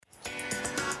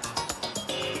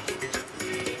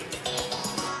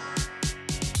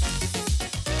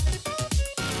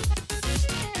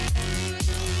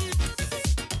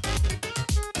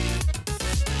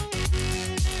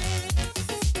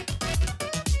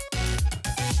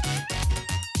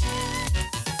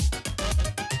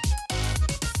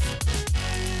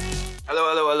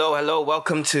Hello.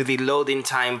 Welcome to the Loading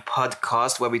Time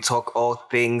podcast, where we talk all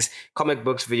things comic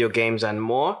books, video games, and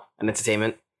more, and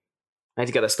entertainment. I need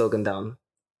to get a slogan down.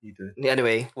 You do.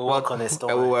 Anyway, We'll work on this.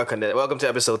 We'll work on it. Welcome to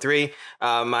episode 3.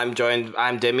 I'm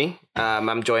Demi.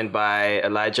 I'm joined by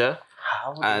Elijah.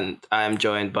 And I'm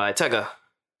joined by Tega.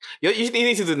 You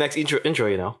need to do the next intro,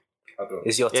 you know. I don't.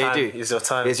 It's your time. You do.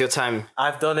 It's your time.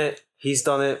 I've done it. He's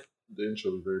done it. The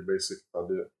intro was very basic. I'll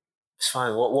do it. It's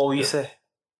fine. What will you say?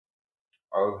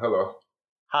 Oh, hello.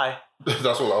 Hi.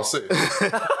 That's all I'll say.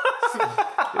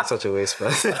 It's such a waste,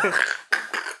 man.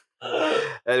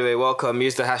 Anyway, welcome.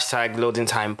 Use the hashtag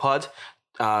LoadingTimePod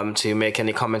to make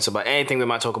any comments about anything we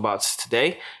might talk about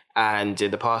today and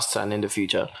in the past and in the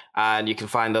future. And you can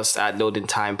find us at Loading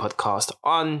Time Podcast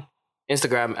on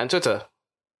Instagram and Twitter.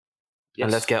 Yes.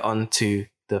 And let's get on to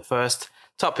the first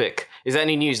topic. Is there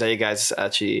any news that you guys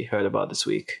actually heard about this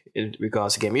week in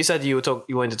regards to game? You said you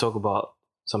wanted to talk about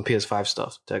some PS5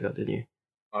 stuff, Tega, didn't you?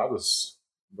 I was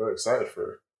very excited for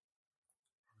it.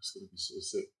 It's going to be so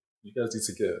sick. You guys need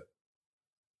to get it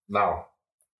now.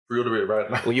 Pre-order it right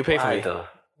now. Will you pay for it?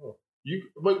 You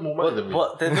make more money than me.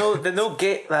 But there's no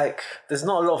game, like, there's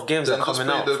not a lot of games that are coming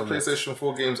out. The PlayStation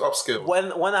 4 games upscale.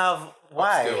 When I have...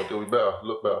 Why? Upscale, they'll be better.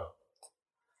 Look better.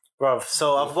 Bruv,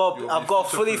 so I've got a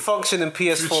fully functioning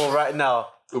PS4 right now.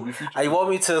 And you want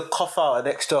me to cough out an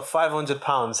extra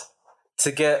 £500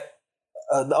 to get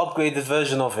an upgraded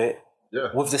version of it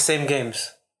with the same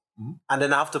games. Mm-hmm. And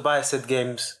then I have to buy said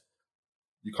games.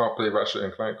 You can't play Ratchet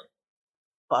and Clank.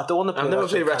 But I don't want to play. I've never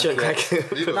played Ratchet and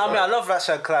Clank. No, I mean, I love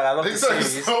Ratchet and Clank. I love the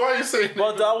series. So why are you saying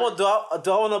But do I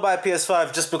want to buy a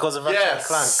PS5 just because of Ratchet and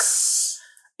Clank?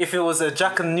 If it was a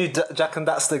Jack and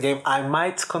Daxter game, I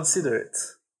might consider it.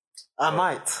 I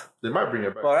might. They might bring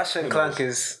it back. But Ratchet and Clank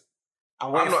is...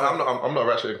 I'm not a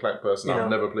Ratchet and Clank person. I've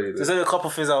never played it. There's only a couple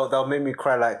of things that'll make me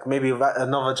cry, like maybe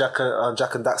another Jack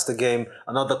and Daxter game,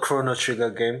 another Chrono Trigger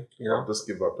game. You know, I'll just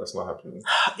give up. That's not happening.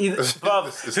 Who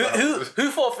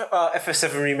thought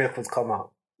FF7 remake would come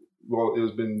out? Well, it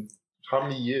has been how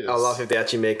many years? I'll laugh if they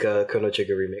actually make a Chrono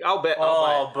Trigger remake. I'll buy it.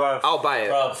 I'll buy it.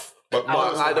 Bruv. But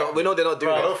I don't. We know they're not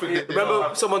doing it.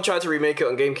 Remember, someone tried to remake it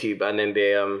on GameCube, and then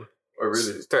they Oh,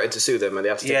 really? Threatened to sue them, and they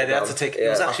have to take it down. They have to take it. It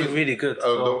was actually really good. I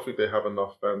don't think they have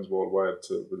enough fans worldwide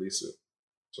to release it,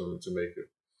 to make it.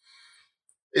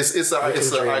 It's an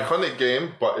iconic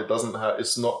game, but it doesn't have.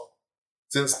 It's not,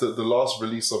 since the last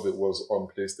release of it was on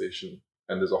PlayStation,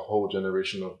 and there's a whole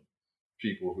generation of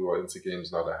people who are into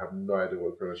games now that have no idea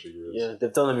what Chrono Trigger is. Yeah,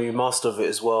 they've done a remaster of it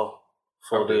as well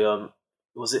for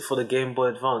was it for the Game Boy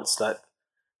Advance? Like,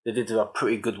 they did a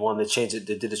pretty good one. They changed it.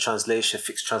 They did the translation,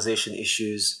 fixed translation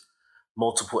issues.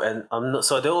 Multiple end.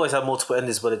 So they always have multiple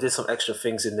endings, but they did some extra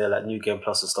things in there, like New Game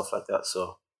Plus and stuff like that.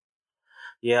 So,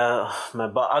 yeah,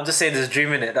 man. But I'm just saying, there's a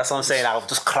dream in it. That's what I'm saying. I'll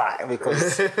just cry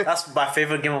because that's my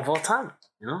favorite game of all time.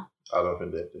 You know. I don't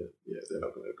think they're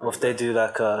not going to. Or if they do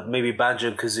like maybe Banjo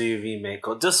and Kazooie remake,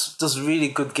 or just really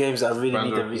good games that really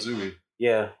need a Kazooie.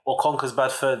 Yeah, or Conker's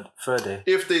Bad Fur Day.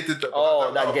 If they did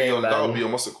that, that game, that would be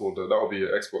what's it called? That would be an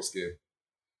Xbox game.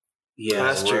 Yeah,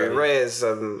 that's true. Rare is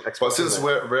Xbox. But since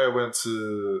Rare went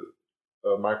to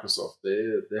Microsoft,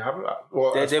 they haven't.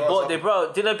 Well, they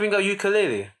brought. Did they bring a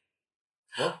ukulele?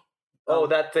 What? Oh,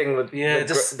 that thing with the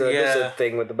lizard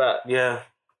thing with the bat. Yeah.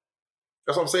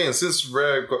 That's what I'm saying. Since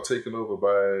Rare got taken over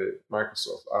by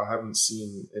Microsoft, I haven't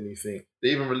seen anything. They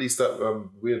even released that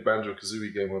weird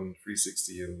Banjo-Kazooie game on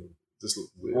 360 and just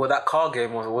looked weird. Well, that car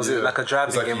game was it like a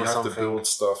driving game or something? You have to build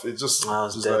stuff. It just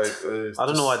was dead. I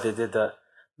don't know why they did that.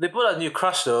 They brought a new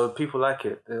Crash though. People like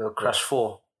it. Crash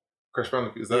 4. Crash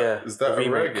Bandicoot. Is that a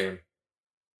Rare game?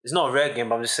 It's not a Rare game,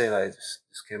 but I'm just saying like it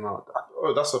just came out.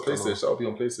 Oh, that's a PlayStation. That'll be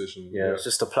on PlayStation. Yeah, it's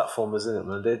just the platformers, isn't it,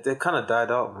 man? They kind of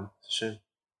died out, man. It's a shame.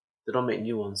 They don't make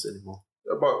new ones anymore.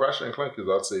 Yeah, but Ratchet and Clank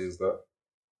I'd say is that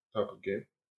type of game.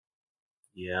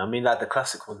 Yeah, I mean like the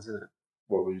classic ones, isn't it?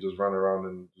 What, where you just run around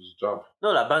and just jump?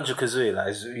 No, like Banjo-Kazooie,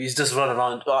 like he's just running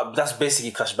around. That's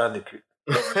basically Crash Bandicoot.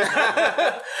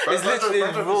 It's literally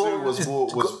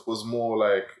was more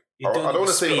like I don't want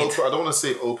to say open. I don't want to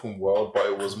say open world, but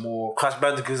it was more Crash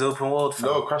Bandicoot's open world.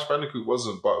 No, Crash Bandicoot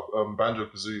wasn't, but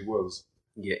Banjo-Kazooie was.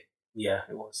 Yeah,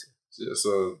 it was. Yeah,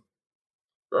 so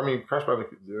I mean, Crash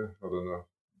Bandicoot. Yeah, I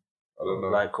don't know.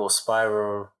 Like or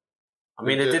Spyro. I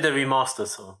mean, they did a remaster,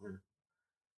 so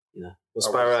you know. Was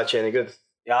Spyro actually any good?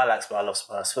 Yeah, I like Spyro. I love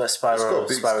Spyro.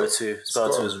 Spyro 2.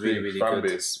 Spyro 2 was really fan good.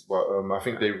 Base, but I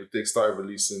think they started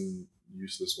releasing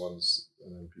useless ones,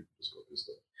 and then people just got pissed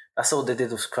off. That's all they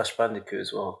did with Crash Bandicoot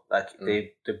as well. Like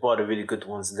they bought the really good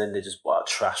ones, and then they just bought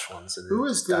trash ones. And who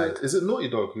is Is it Naughty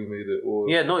Dog who made it? Or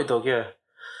yeah, Naughty Dog. Yeah,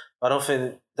 I don't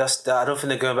think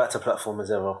they're going back to platformers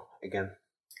ever again.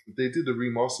 They did the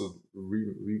remastered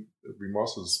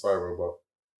Spyro, but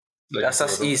like,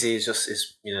 that's easy. It's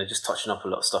just touching up a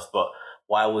lot of stuff. But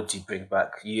why would you bring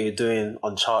back? You're doing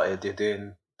Uncharted. You're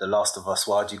doing The Last of Us.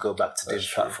 Why would you go back to doing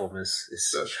platformers?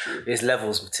 That's true. There's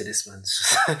levels to this, man.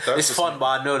 It's fun, but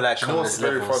I know like. You know what's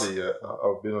very funny? Yeah,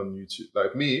 I've been on YouTube.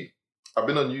 Like me, I've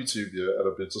been on YouTube, yeah, and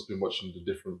I've just been watching the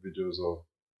different videos of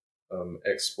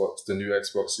Xbox, the new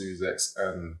Xbox Series X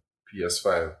and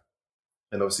PS5,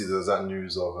 and obviously there's that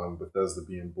news of Bethesda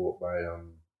being bought by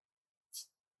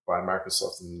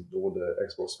Microsoft, and all the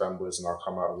Xbox fanboys now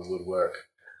come out of the woodwork.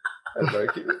 And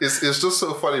like it's just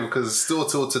so funny because still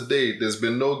till today there's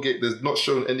not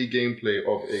shown any gameplay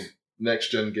of a next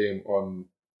gen game on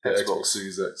the Xbox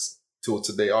Series X till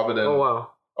today, other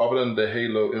than the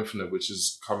Halo Infinite, which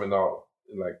is coming out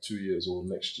in like 2 years or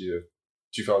next year,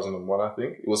 2001, I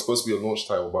think. It was supposed to be a launch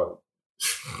title, but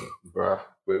bruh,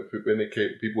 when it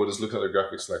came, people were just looking at the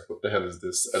graphics like, what the hell is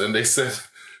this? And then they said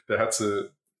they had to.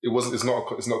 It's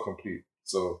not complete.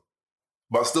 So,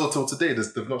 but still till today,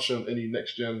 they've not shown any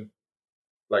next gen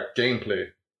like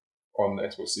gameplay on the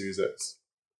Xbox Series X.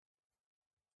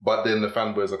 But then the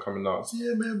fanboys are coming out.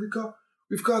 Yeah, man, we've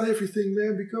got everything,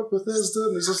 man. We got Bethesda.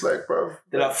 And it's just like, bro.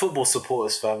 They're like football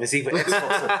supporters, fam. It's either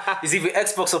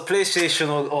Xbox or PlayStation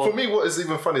or. For me, what is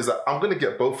even funny is that I'm gonna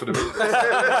get both of them.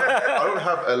 I don't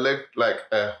have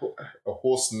a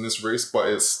horse in this race,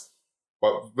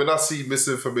 but when I see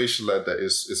misinformation like that,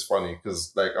 it's funny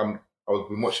because like I've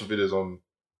been watching videos on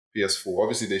PS4.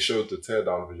 Obviously, they showed the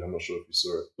teardown video. I'm not sure if you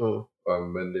saw it.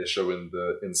 When they're showing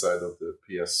the inside of the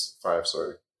PS5,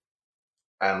 sorry.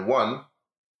 And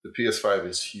the PS5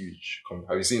 is huge.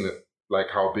 Have you seen it? Like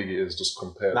how big it is just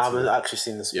compared I haven't actually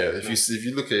seen this. Yeah, if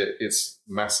you look at it, it's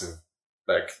massive.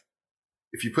 Like,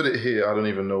 if you put it here, I don't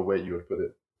even know where you would put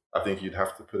it. I think you'd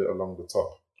have to put it along the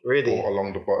top. Really? Or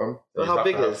along the bottom. So how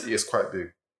big is it? It's quite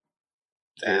big.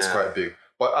 Yeah, it's quite big.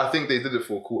 But I think they did it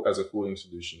as a cooling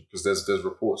solution because there's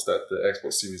reports that the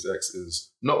Xbox Series X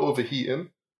is not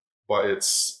overheating, but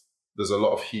there's a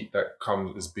lot of heat that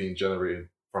is being generated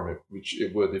from it, which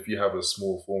it would if you have a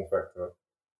small form factor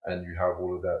and you have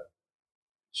all of that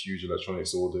huge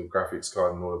electronics, all the graphics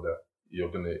card and all of that,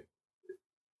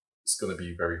 it's gonna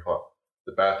be very hot.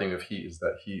 The bad thing of heat is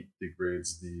that heat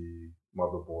degrades the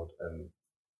motherboard, and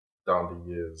down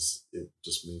the years, it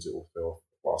just means it will fail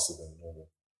faster than normal.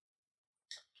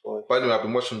 But anyway, I've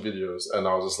been watching videos and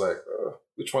I was just like,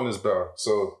 which one is better?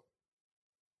 So,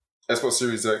 Xbox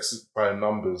Series X by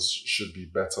numbers should be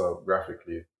better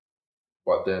graphically,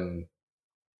 but then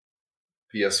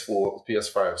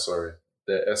PS5, sorry,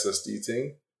 the SSD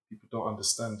thing, people don't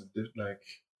understand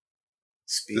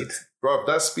speed. Bro,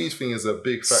 that speed thing is a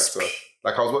big factor.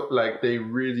 They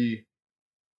really.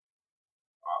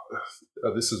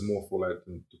 This is more for like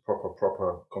the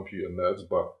proper computer nerds,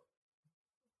 but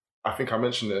I think I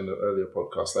mentioned it in the earlier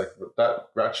podcast. Like that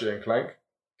Ratchet and Clank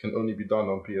can only be done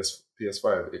on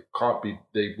PS5. It can't be.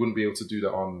 They wouldn't be able to do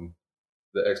that on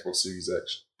the Xbox Series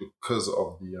X because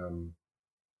of the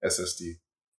SSD.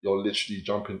 You're literally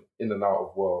jumping in and out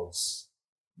of worlds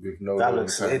with no. That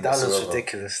looks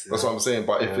ridiculous. That's what I'm saying.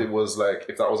 But if it was like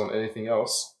if that was on anything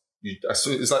else,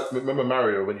 it's like remember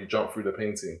Mario when you jump through the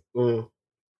painting.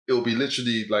 It'll be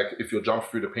literally like if you jump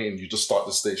through the painting, you just start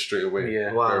the stage straight away.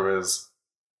 Yeah. Wow. Whereas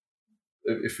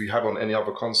if you have on any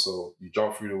other console, you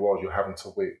jump through the world, you're having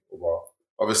to wait a while.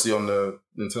 Obviously, on the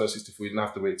Nintendo 64, you didn't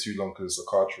have to wait too long because it's a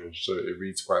cartridge, so it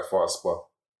reads quite fast. But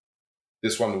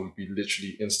this one would be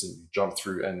literally instant. You jump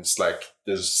through, and it's like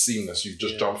there's seamless. You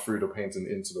just jump through the painting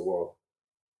into the world.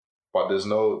 But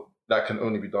that can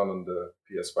only be done on the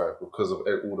PS5 because of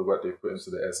all the work they put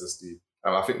into the SSD.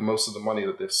 And I think most of the money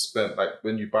that they've spent, like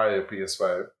when you buy a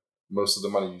PS5, most of the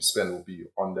money you spend will be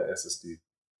on the SSD.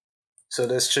 So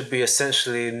there should be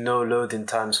essentially no loading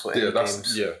times for any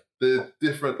games. Yeah, the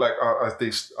different I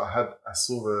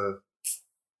saw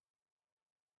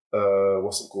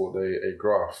what's it called, a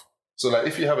graph. So like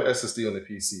if you have an SSD on the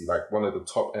PC, like one of the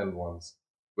top end ones,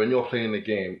 when you're playing the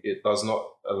game, it does not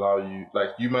allow you, like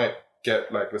you might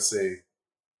get like let's say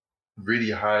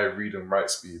really high read and write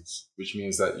speeds, which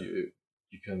means that you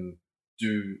can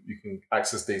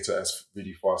access data as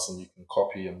really fast, and you can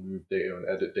copy and move data and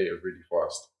edit data really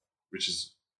fast, which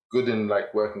is good in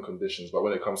like working conditions. But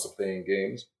when it comes to playing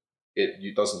games,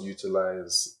 it doesn't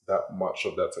utilize that much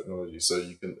of that technology. So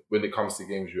when it comes to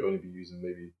games, you only be using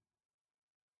maybe,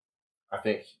 I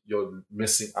think you're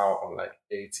missing out on like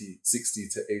 60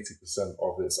 to 80%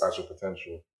 of its actual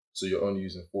potential. So you're only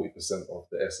using 40% of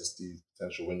the SSD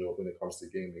potential when it comes to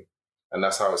gaming. And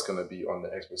that's how it's going to be on the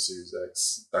Xbox Series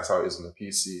X. That's how it is on the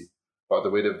PC. But the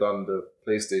way they've done the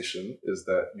PlayStation is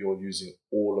that you're using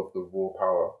all of the raw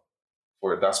power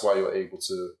for it. That's why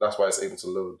it's able to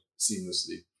load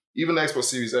seamlessly. Even the Xbox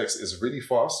Series X is really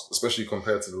fast, especially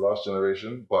compared to the last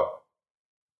generation, but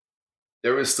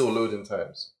there is still loading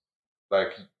times.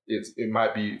 Like it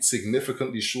might be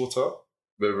significantly shorter,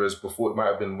 whereas before it might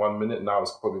have been 1 minute. Now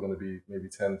it's probably going to be maybe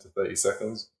 10 to 30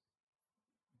 seconds.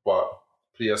 But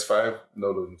PS5,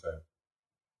 no loading time.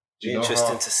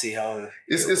 Interesting to see how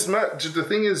it's mad. The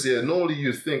thing is, normally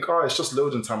you think, it's just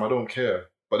loading time, I don't care.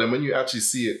 But then when you actually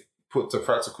see it put to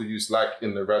practical use, like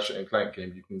in the Ratchet and Clank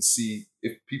game, you can see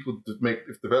if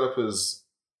developers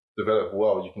develop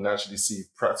well, you can actually see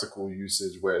practical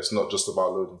usage where it's not just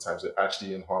about loading times, it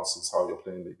actually enhances how you're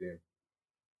playing the game.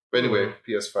 But anyway,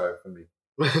 PS5 for me.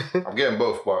 I'm getting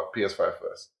both, but PS5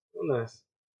 first. Oh, nice.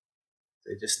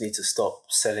 They just need to stop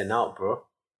selling out, bro.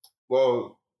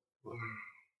 Well,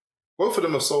 both of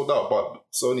them are sold out, but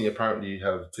Sony apparently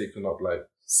have taken up like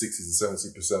 60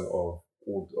 to 70% of all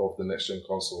of the next gen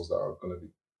consoles that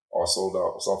are sold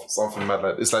out. Something mad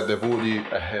like it's like they've already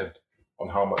ahead on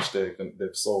how much they've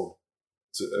sold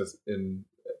in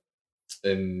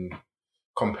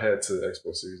compared to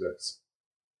Xbox Series X.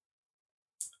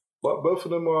 But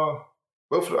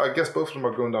I guess both of them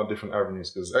are going down different avenues,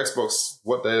 because Xbox,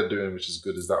 what they're doing, which is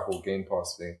good, is that whole Game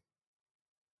Pass thing,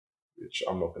 which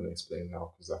I'm not going to explain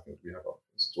now because I think we have other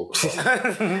things to talk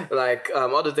about. Like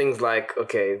other things like,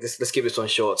 okay, let's keep this one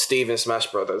short. Steve in Smash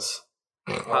Brothers.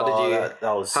 How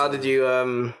did you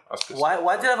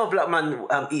Why did I have a black man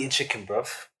eating chicken, bruv?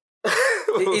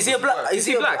 Is he a black? Is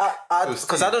he black?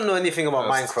 Because I don't know anything about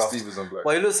Minecraft. Steve is on black.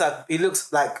 Well, he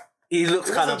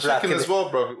looks kind of black as well,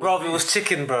 bruv. It was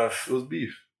chicken, bruv. It was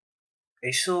beef. Are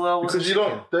you sure? Because you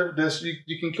don't.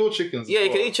 You can kill chickens. Yeah, you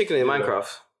can eat chicken in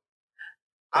Minecraft.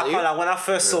 I can't, like, when I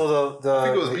first saw the I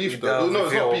think it was beef though. No,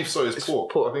 it's not beef, sorry, it's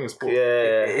pork. I think it's pork.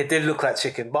 Yeah. It did look like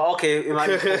chicken. But okay, it might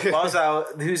be pork. But I was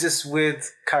like, who's this weird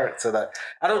character that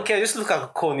I don't care, it just look like a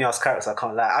corny ass character, I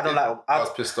can't lie. I was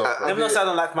pissed off. Even though I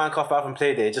don't like Minecraft, but I haven't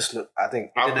played it, it just looked, I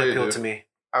think it didn't appeal to me.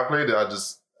 I played it, it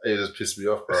just pissed me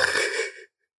off, bro.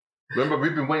 Remember,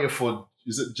 we've been waiting for,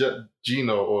 is it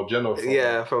Geno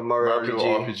from Mario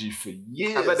RPG for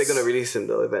years. I bet they're gonna release him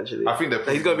though eventually. I think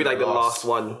he's gonna be like the last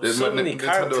one. There's so many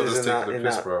characters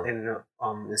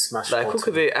in Smash. Like, who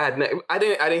could they add? I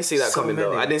didn't see that coming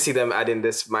though. I didn't see them adding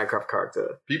this Minecraft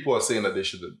character. People are saying that they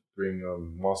should bring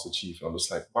Master Chief, and I'm just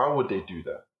like, why would they do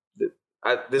that?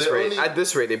 At this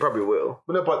rate, they probably will.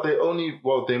 But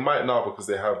they might now, because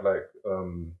they have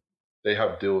they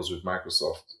have deals with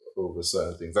Microsoft over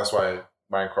certain things. That's why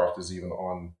Minecraft is even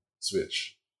on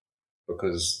Switch,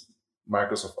 because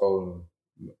Microsoft own.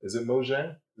 Is it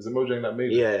Mojang? Is it Mojang that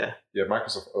made it? Yeah.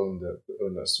 Microsoft own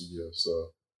that studio,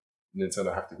 so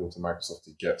Nintendo have to go to Microsoft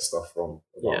to get stuff about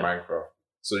Minecraft.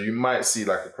 So you might see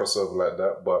like a crossover like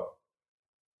that, but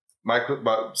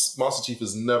Master Chief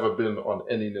has never been on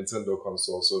any Nintendo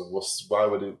console. So why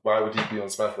would he be on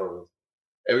Smash Bros?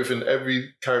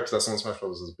 Every character that's on Smash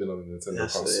Bros has been on a Nintendo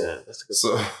console. Yeah, that's a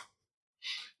good point.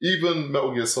 Even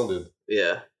Metal Gear Solid.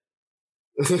 Yeah.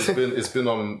 It's been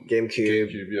on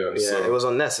GameCube. Yeah, so. It was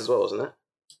on NES as well, wasn't it?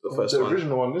 The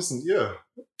original one, listen, yeah.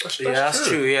 That's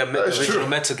true. Yeah, the original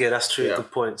Metal Gear, that's true. Yeah.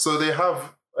 Good point. So they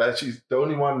have, actually, the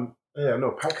only one,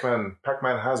 Pac-Man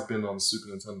has been on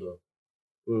Super Nintendo.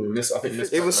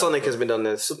 Even Sonic has been on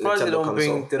this. Surprised they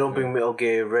don't bring Metal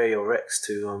Gear Ray or Rex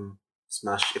to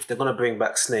Smash. If they're going to bring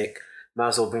back Snake, might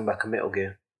as well bring back a Metal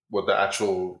Gear. What, the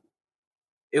actual...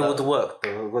 It would work,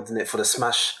 though, wouldn't it, for the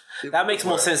Smash? That makes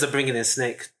more sense than bringing in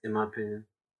Snake, in my opinion.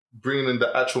 Bringing in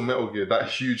the actual Metal Gear, that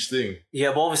huge thing.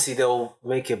 Yeah, but obviously they'll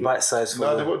make it bite-sized.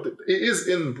 It is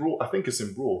in Brawl. I think it's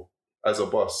in Brawl as a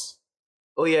boss.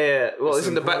 Oh yeah. Well, it's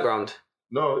in the background.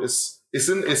 No, it's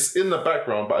in the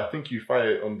background, but I think you fight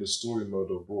it on the story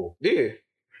mode of Brawl. Do you?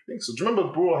 I think so. Do you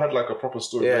remember Brawl had like a proper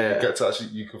story? Yeah. You get to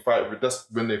you can fight. That's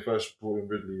when they first brought in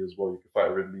Ridley as well. You can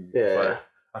fight Ridley. Yeah.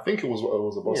 I think it was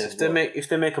a boss. Yeah, if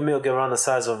they make a Metal Gear around the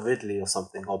size of Ridley or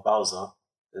something, or Bowser,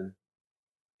 then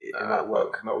it might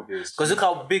work. Because look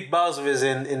how big Bowser is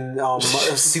in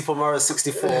Super Mario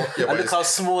 64, and look how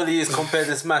small he is compared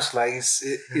to Smash. Like,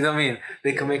 you know what I mean?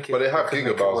 They can make it. But they have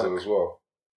Giga Bowser as well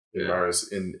in Mario's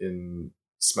in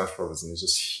Smash Bros. And it's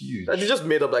just huge. They just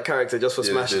made up that character just for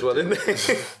Smash as well, didn't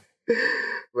they?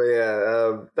 But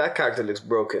that character looks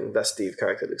broken. That Steve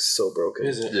character looks so broken.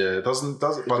 Is it? Yeah, it doesn't.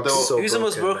 But who's the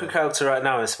most broken character right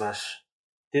now in Smash?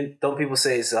 Don't people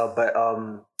say it's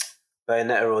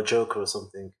Bayonetta or Joker or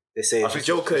something? They say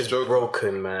Joker is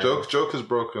broken, man. Joker's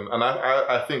broken, and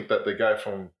I think that the guy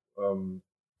from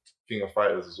King of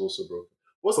Fighters is also broken.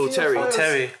 What's King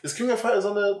Terry? Is King of Fighters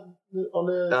on the on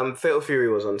the? Fatal Fury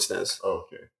was on SNES. Oh,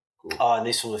 okay, cool. And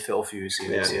this from the Fatal Fury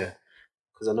series, yeah.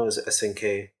 Because I know it's an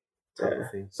SNK type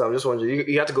of thing. So I'm just wondering,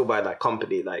 you have to go by like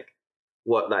company, like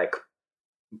what like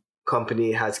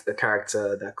company has a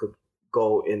character that could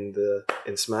go in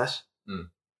Smash.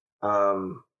 But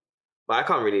I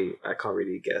can't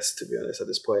really guess, to be honest, at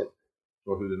this point.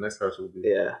 Or who the next character will be?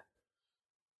 Yeah.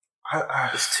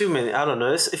 It's too many. I don't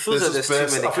know. It feels like there's too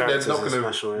many characters in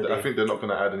Smash already. I think they're not going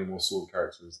to add any more sword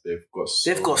characters. They've got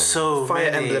so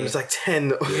Fire many. Emblem is like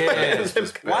 10. Yeah.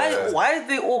 Why are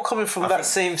they all coming from that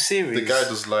same series? The guy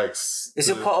just likes... Is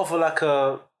it part of like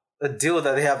a deal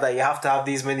that they have that you have to have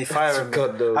these many Fire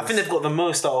Emblem? I think they've got the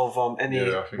most out of any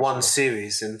one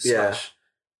series in Smash.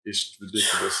 It's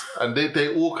ridiculous. And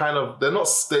they all kind of... They're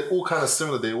all kind of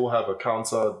similar. They all have a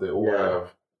counter. They all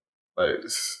have... Like...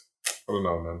 I don't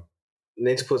know, man.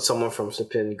 Need to put someone from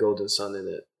flipping Golden Sun in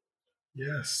it.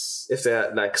 Yes. If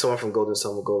they're like someone from Golden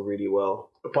Sun will go really well.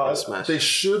 But Smash. They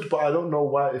should, but I don't know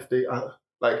why. If they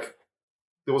like,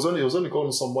 it was only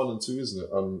Golden Sun 1 and 2, isn't it?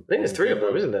 I think there's 3 of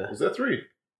them, isn't there? Is there 3?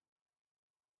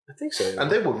 I think so. And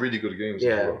they were really good games.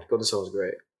 Yeah, as well. Golden Sun was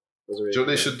great. Do you know what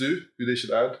they should do? Who they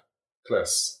should add?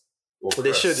 Kless. Well,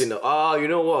 they should, you know. Oh, you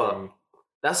know what?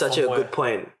 That's actually a good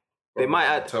point. They might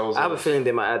add. I have a feeling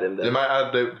they might add him. Then. They might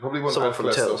add. They probably won't someone add from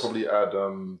Kless. Tales. They'll probably add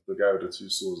the guy with the 2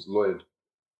 swords, Lloyd.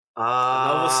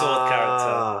 Another sword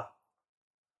character.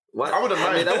 What? I wouldn't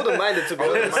mind. I wouldn't mind it, to be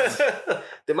honest.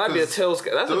 There might be a Tales.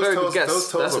 That's a very good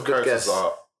guess. That's a good guess.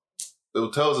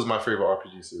 Tales is my favorite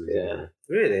RPG series. Yeah.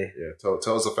 Really? Yeah.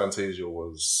 Tales of Fantasia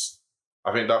was.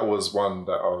 I think that was one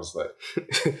that I was like.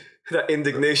 That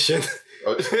indignation.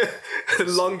 The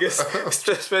longest.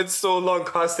 Spent so long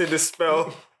casting the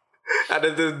spell. And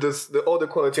then the audio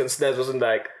quality on SNES wasn't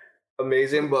like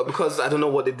amazing, but because I don't know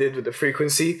what they did with the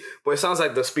frequency, but it sounds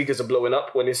like the speakers are blowing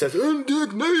up when it says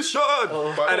indignation,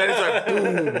 and then it's like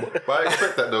boom. But I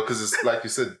expect that though, because it's like you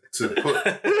said, to put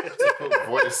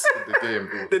voice in the game.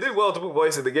 They did well to put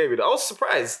voice in the game. I was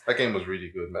surprised. That game was really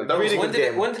good, man.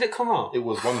 When did it come out? It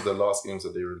was one of the last games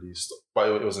that they released, but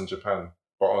it was in Japan.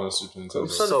 But on a Super Nintendo.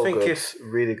 So good.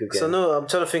 Really good game. So no, I'm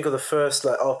trying to think of the first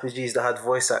like RPGs that had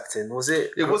voice acting. Was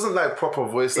it? It wasn't like proper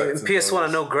voice acting. In PS1,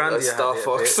 I know Grandia Star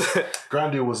Fox.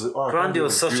 Grandia was. Grandia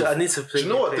was such. I need to play. Do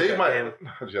you know what they might?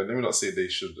 Actually, let me not say they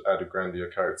should add a Grandia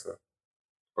character.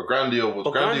 But Grandia was.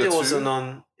 But Grandia wasn't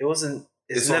on. It wasn't.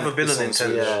 It's never been on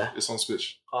Nintendo. Yeah. It's on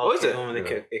Switch. Oh, is it? I mean,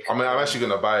 I'm actually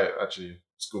gonna buy it. Actually,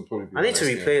 it's gonna probably be. I need to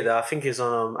replay that. I think it's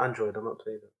on Android. I'm not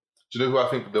playing it. Do you know who I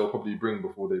think they'll probably bring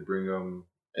before they bring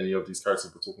any of these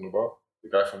characters we're talking about? The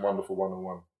guy from Wonderful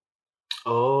 101.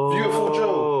 Oh, Beautiful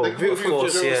Joe. They Beautiful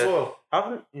Joe as well.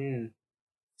 Haven't.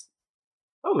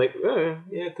 I'll make.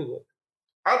 Yeah, good work.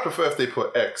 I'd prefer if they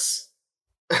put X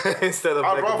instead of.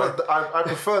 I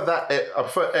prefer that. I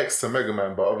prefer X to Mega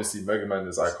Man, but obviously Mega Man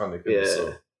is iconic. Yeah.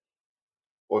 So.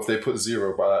 Or if they put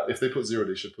 0, but if they put 0,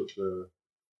 they should put the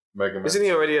Mega Man. Isn't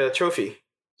he already a trophy?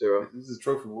 0. Is a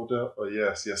trophy holder? Oh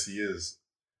yes, he is.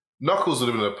 Knuckles would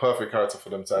have been a perfect character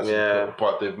for them to actually put,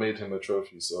 but they've made him a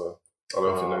trophy, so I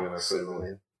don't think they're going to put him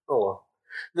in. Oh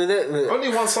well. Only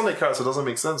one Sonic character doesn't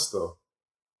make sense though.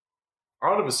 I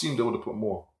would have assumed they would have put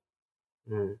more.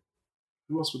 Who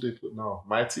else would they put now?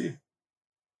 Mighty?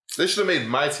 They should have made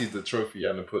Mighty the trophy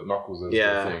and then put Knuckles as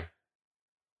the thing.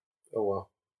 Oh well.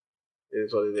 It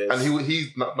is what it is. And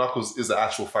Knuckles is the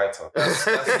actual fighter. That's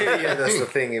the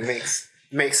thing. It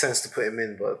makes sense to put him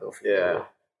in, but yeah.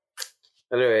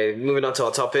 Anyway, moving on to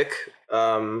our topic.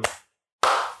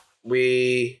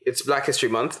 It's Black History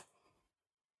Month.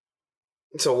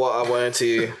 So what I wanted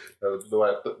to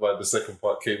why the second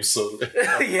part came so late.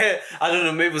 Yeah, I don't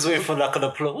know, maybe I was waiting for like an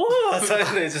applause.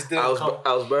 It just didn't come.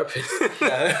 I was burping.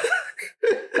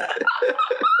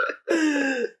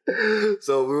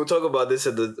 So we will talk about this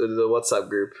in the WhatsApp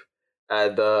group.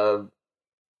 And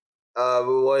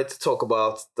we wanted to talk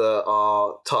about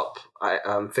our top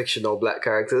fictional black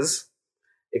characters.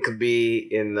 It could be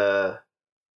in the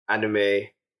anime,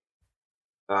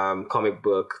 comic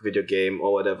book, video game,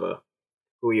 or whatever.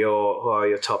 Who are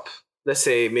your top? Let's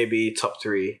say maybe top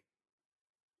 3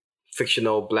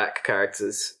 fictional black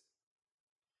characters.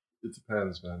 It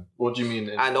depends, man. What do you mean?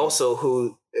 And also,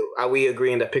 who are we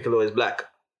agreeing that Piccolo is black?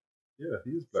 Yeah,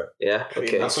 he is black. Yeah,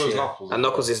 okay. And so is Knuckles. And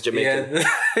Knuckles is Jamaican.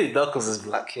 Yeah, Knuckles is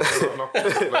black. Yeah. Knuckles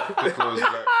is black. Piccolo is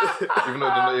black. Even though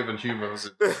they're not even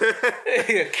humans.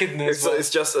 It's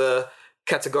just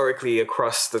categorically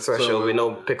across the threshold. So, we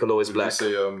know Piccolo is black. You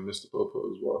say Mr.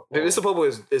 Popo as well. Mr. Popo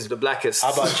is the blackest.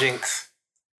 How about Jinx?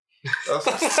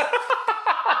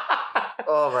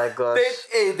 Oh my gosh!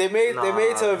 They made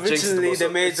her originally. They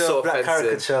made her a black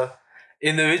caricature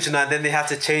in the original, and then they had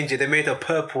to change it. They made her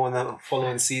purple in the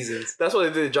following seasons. That's what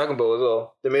they did in Dragon Ball as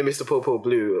well. They made Mr. Popo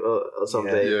blue or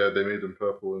something. Yeah, they made him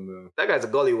purple in the... That guy's a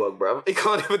gollywog, bro. You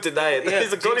can't even deny it. Yeah,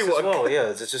 He's a gollywog. well. Yeah,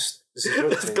 it's a joke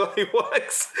That's thing.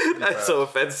 gollywogs. That's so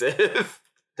offensive.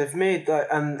 They've made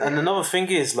that, and another thing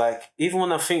is like, even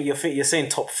when I think you're saying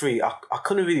top 3, I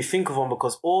couldn't really think of one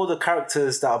because all the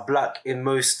characters that are black in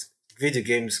most video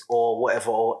games or whatever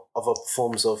or other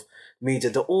forms of media,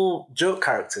 they're all joke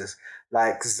characters.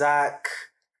 Like Zack,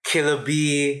 Killer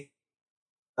B,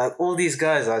 like all these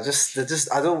guys are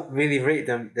I don't really rate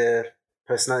them, their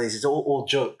personalities. It's all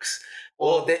jokes.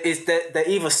 Or they're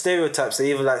either stereotypes, they're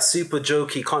either like super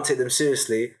jokey, can't take them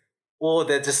seriously, or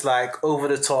they're just like over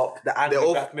the top. They're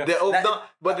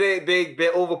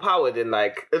overpowered in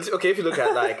like, okay, if you look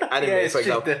at like anime, for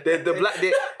example,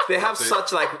 they have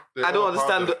such like, I don't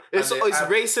understand. It's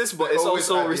racist, but it's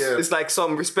also it's like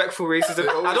some respectful racism.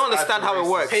 I don't understand how it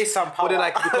works. Pay some power. But they're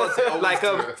like,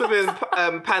 because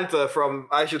like Panther from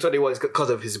iShield 21 is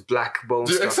because of his black bone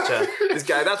structure. This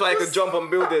guy, that's why he could jump on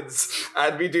buildings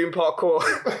and be doing parkour.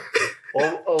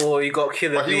 or you got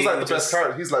Killer B. He was like the best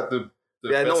character. He's like the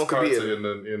best no one could beat character him.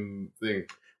 in thing.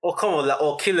 Oh come on, like,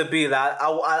 or Killer B. Like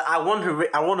I want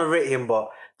to rate him, but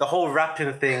the whole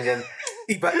rapping thing and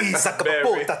But there's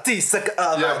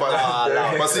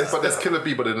Killer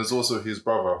B, but then there's also his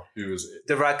brother who is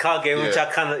the Raikage, which I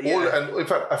kind of and in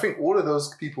fact I think all of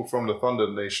those people from the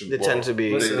Thunder Nation They tend to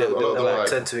be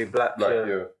tend to be black.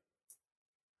 yeah.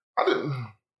 I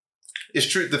didn't. It's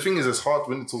true. The thing is, it's hard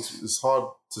when it's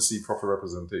hard to see proper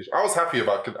representation. I was happy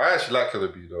about. I actually like Killer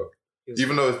B though,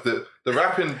 even though the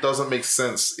rapping doesn't make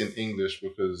sense in English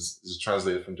because it's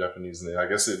translated from Japanese. And I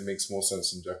guess it makes more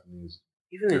sense in Japanese.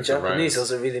 Even in Japanese,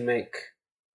 doesn't really make.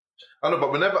 I know,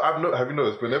 but whenever have you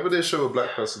noticed? Whenever they show a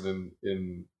black person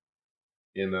in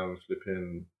anime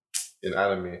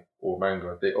or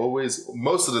manga, they always,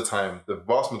 most of the time, the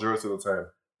vast majority of the time,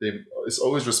 it's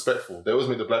always respectful. They always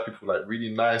make the black people like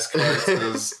really nice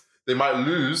characters. They might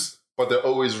lose, but they're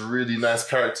always really nice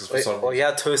characters for some reason. Oh,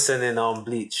 yeah, Tosin in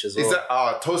Bleach as well. Is that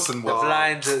Tosin was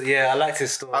blind? Yeah, I liked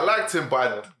his story. I liked him,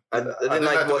 but I didn't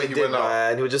like what he did,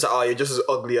 man. He was just like, you're just as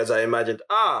ugly as I imagined.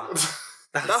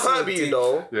 That hurt me, you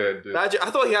know. Yeah, it did. I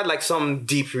thought he had like some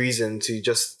deep reason to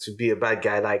be a bad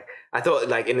guy. Like I thought,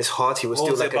 like in his heart, he was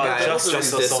still like a guy of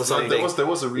justice or something. There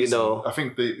was a reason. You know? I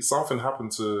think something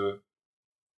happened to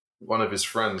one of his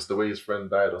friends, the way his friend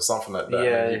died or something like that.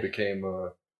 Yeah. And he became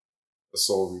a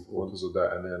soul reaper because of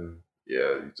that, and then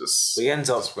he ends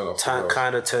up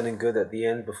kind of turning good at the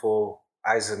end before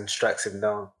Aizen strikes him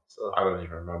down. So I don't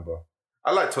even remember.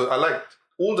 I liked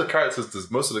all the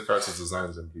characters. Most of the characters'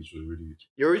 designs in Bleach were really.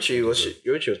 Yorichi was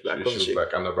black. She was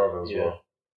black, and the brother as well.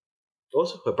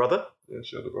 Also, her brother. Yeah,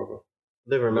 she had a brother. I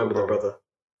don't remember the brother.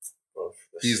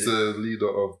 He's the leader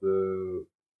of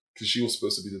because she was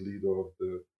supposed to be the leader of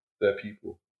their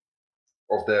people,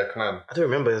 of their clan. I don't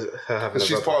remember her having.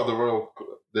 She's part of the royal.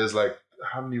 There's like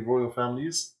how many royal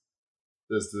families?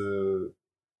 There's the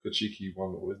Kachiki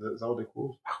one. Is that what they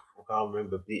called? I can't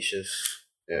remember Bleach's.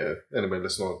 Yeah. Anyway,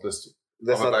 let's not dive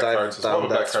down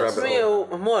that rabbit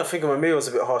hole. More I think maybe it was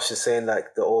a bit harsh in saying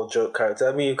like the old joke character.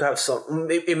 I mean, you can have some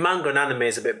in manga and anime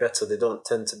is a bit better. They don't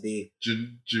tend to be. Do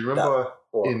you remember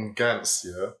in Gantz?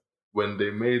 Yeah, when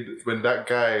that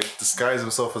guy disguised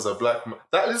himself as a black man.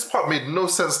 This part made no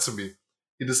sense to me.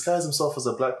 He disguised himself as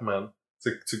a black man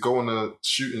to go on a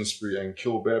shooting spree and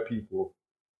kill bare people.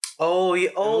 Oh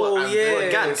yeah!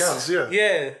 Gantz,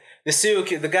 yeah. The serial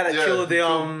killer, the guy that killed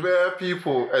bare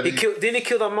people. And didn't he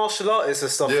kill the martial artists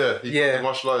and stuff? Yeah, he killed the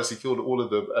martial artists. He killed all of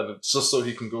them, and it's just so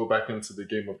he can go back into the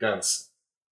game of Gantz.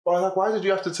 But like, why did you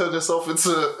have to turn yourself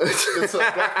into a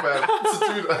black man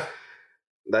to do that?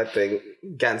 That thing,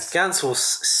 Gantz was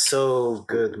so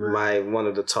good, man. One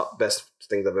of the top best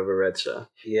things I've ever read, sure.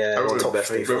 Yeah, I remember top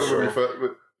best thing for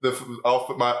sure.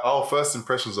 Our first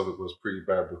impressions of it was pretty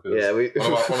bad because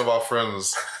one of our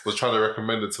friends was trying to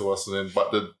recommend it to us,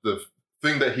 but the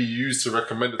thing that he used to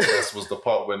recommend it to us was the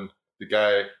part when the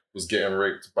guy was getting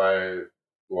raped by a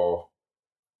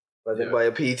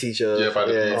PE teacher. Yeah, by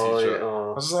the PE teacher.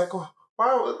 I was just like,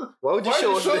 why would you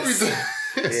show me this?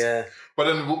 Yeah, but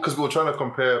then because we were trying to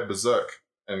compare Berserk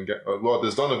and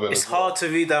there's Donovan. It's hard to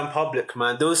read that in public,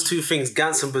 man. Those two things,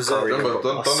 Gantz and Berserk. Remember,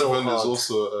 Donovan is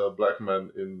also a black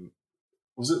man in.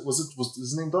 Was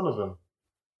his name Donovan?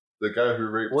 The guy who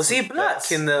raped. Was he black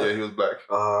cats? in the? Yeah, he was black.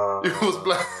 He was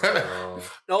black.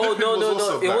 No.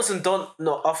 It wasn't Don.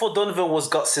 No, I thought Donovan was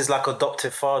Guts' like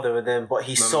adoptive father, and then but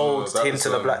he sold him to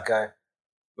the black guy.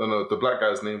 No, the black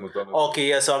guy's name was Donovan. Okay,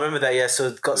 yeah, so I remember that. Yeah,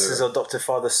 so Guts' adoptive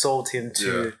father sold him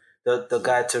to the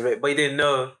guy to rape, but he didn't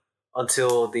know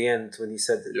until the end when he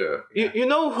said it. Yeah. You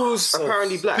know who's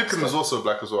apparently black? Pippin was also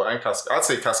black as well, and Casca. I'd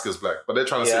say Casca's black, but they're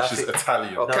trying to say she's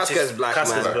Italian. Oh, Casca's black,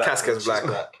 man. Casca's black.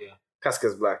 Yeah.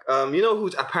 Casca's black. You know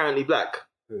who's apparently black?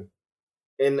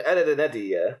 In Ed, Edd n Eddy,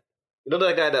 yeah? You know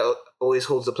that guy that always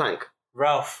holds the plank?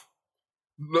 Ralph.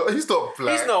 No, he's not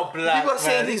black. He's not black. People are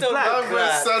saying he's black. Man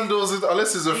wears sandals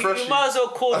unless he's a freshie. You might as well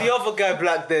call the other guy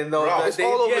black then. No, Ralph, it's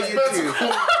all over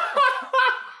YouTube.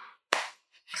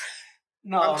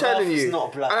 No, I'm telling Ralph you. is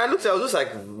not black. And I looked at it, I was just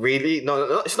like, really?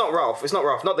 No, it's not Ralph. It's not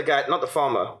Ralph. Not the guy, not the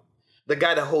farmer. The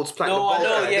guy that holds plank. No, the bald I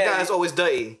know, guy. yeah. The guy that's always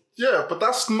dirty. Yeah, but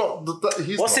that's not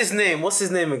he's What's his name? What's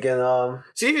his name again?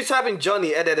 See, if you type in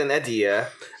Johnny, Ed, Edd n Eddy, yeah,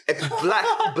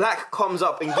 black comes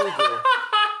up in Google.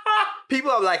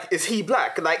 People are like, is he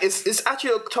black? Like, it's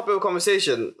actually a topic of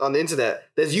conversation on the internet.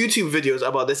 There's YouTube videos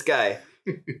about this guy.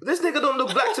 This nigga don't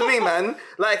look black to me, man.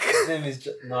 Like, his name is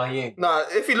no, he ain't. nah,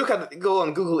 if you go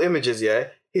on Google Images, yeah,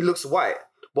 he looks white.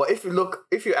 But if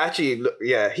you actually look,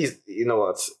 yeah, you know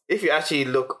what? If you actually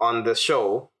look on the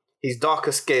show, he's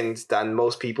darker skinned than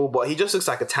most people, but he just looks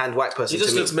like a tanned white person. He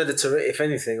just looks Mediterranean, if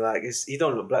anything. Like, he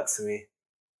don't look black to me.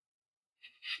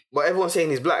 But everyone's saying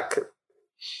he's black.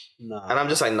 Nah. And I'm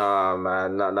just like, nah,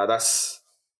 man, nah, that's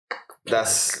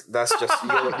just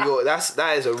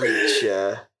that is a reach,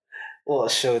 yeah. What a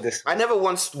show this. I never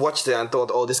once watched it and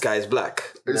thought, oh, this guy is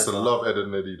black. I used to love Ed, Edd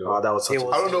n Eddy though. Oh, that was such I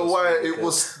don't know why it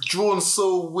was drawn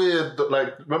so weird. That,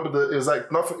 like, remember it was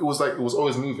like nothing. It was like it was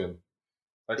always moving.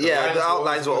 Like, the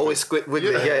outlines were always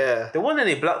wiggling. Yeah. There weren't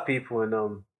any black people in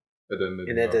Ed, Edd n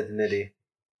Eddy. in Ed, Edd n Eddy.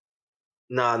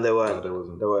 Nah, there weren't. No, there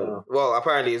wasn't. There weren't. No. Well,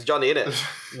 apparently it's Johnny, innit?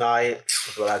 Nah,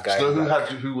 well, that guy. Do you know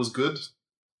who was good?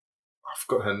 I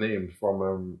forgot her name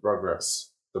from Rugrats.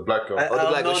 The black girl. Oh, the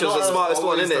black girl. She was the smartest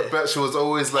one, innit? Bet she was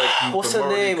always like. What's her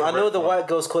name? I know the white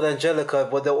girl's called Angelica,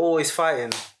 but they're always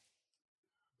fighting. I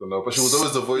don't know, but she was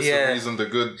always the voice of reason, the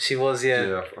good. She was, yeah.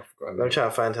 Yeah, I forgot her name. I'm trying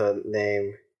to find her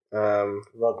name.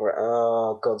 Rugrat.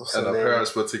 Oh God, what's And her her name?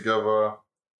 parents were together.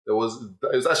 It was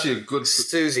actually a good.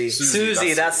 Susie,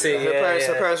 that's it.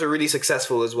 Her parents were really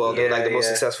successful as well. They were like the most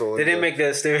successful. They didn't make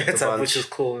the stereotype, bunch. which was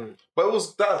cool. But it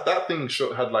was that thing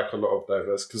had like a lot of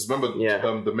diverse. Because remember,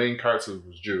 the main character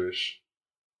was Jewish,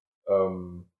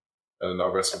 and then the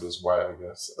rest was white, I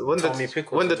guess. When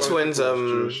the twins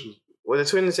were the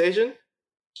twins Asian?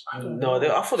 No,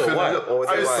 I thought they were white.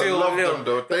 I used to love them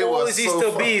though. They always used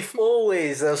to beef.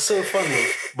 Always, they're so funny.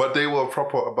 But they were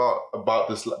proper about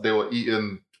this. They were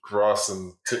eating grass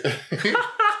and. They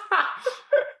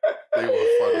were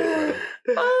funny, man.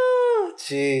 Oh,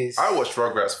 jeez. I watched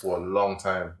Rugrats for a long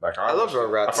time. Like I love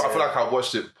Rugrats. I feel like I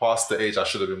watched it past the age I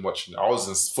should have been watching it. I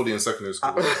was fully in secondary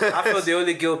school. I felt the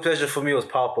only guilt pleasure for me was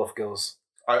Powerpuff Girls.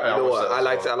 I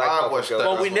liked Powerpuff Girls.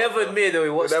 But we never admit that we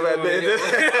watched it.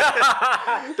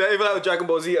 They even have Dragon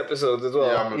Ball Z episodes as well.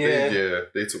 Yeah, I'm a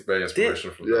big, they took very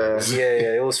inspiration from that.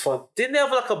 Yeah, it was fun. Didn't they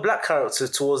have like a black character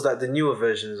towards like the newer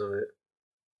versions of it?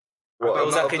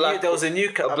 There was a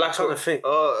new character. I'm trying to think.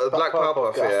 Oh, a Black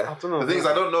Powerpuff, yeah. I don't know. The thing is,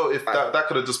 I don't know if that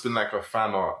could have just been like a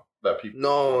fan art that people.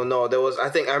 No, there was. I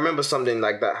think I remember something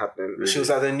like that happening. She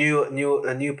was like a new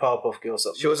Powerpuff Girl.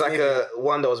 She was like a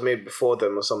one that was made before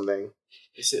them or something.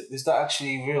 Is that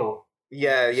actually real?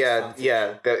 Yeah.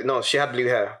 No, she had blue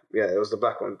hair. Yeah, it was the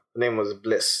black one. Her name was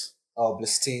Bliss. Oh,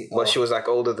 Bliss T. But she was like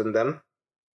older than them.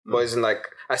 But it's in like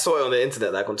I saw it on the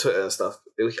internet, like on Twitter and stuff.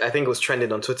 I think it was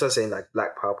trending on Twitter saying like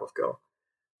Black Powerpuff Girl,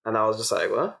 and I was just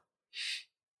like, what?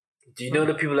 Do you know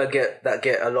the people that get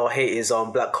a lot of hate is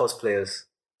on black cosplayers?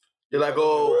 You're like,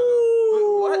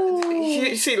 oh, what?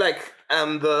 You see, like,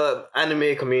 the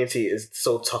anime community is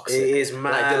so toxic. It is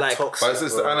mad like, toxic. But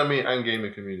it's the anime and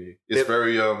gaming community. It's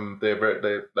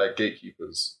they're like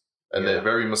gatekeepers, and they're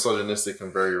very misogynistic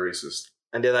and very racist.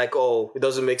 And they're like, oh, it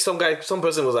doesn't make some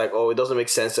person was like, oh, it doesn't make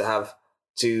sense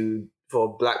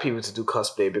for black people to do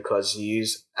cosplay because you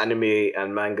use anime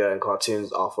and manga and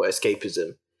cartoons are for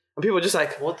escapism. And people are just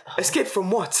like, what? Escape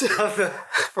from what?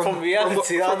 from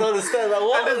reality. I don't understand. Like,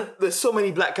 what? And there's so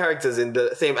many black characters in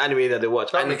the same anime that they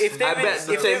watch. And if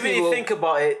they really think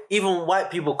about it, even white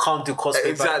people can't do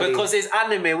cosplay because it's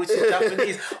anime, which is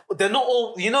Japanese. They're not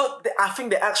all, I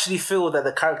think they actually feel that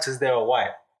the characters there are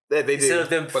white. They do. Instead of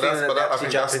them feeling that they're actually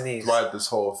Japanese. That's why this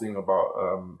whole thing about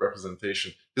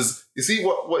representation. Because you see,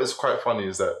 what is quite funny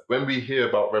is that when we hear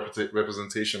about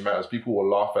representation matters, people will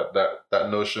laugh at that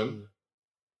notion.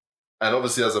 And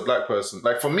obviously, as a black person,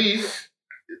 like for me,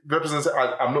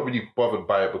 I'm not really bothered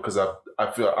by it because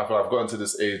I feel I've gotten to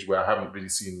this age where I haven't really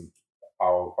seen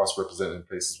us represented in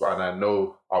places, and I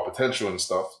know our potential and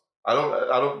stuff. I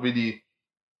don't really.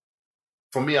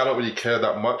 For me, I don't really care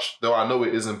that much, though I know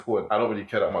it is important. I don't really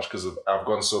care that much because I've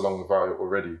gone so long without it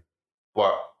already.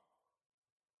 But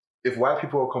if white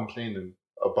people are complaining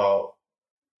about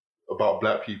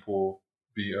black people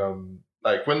be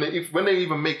like when they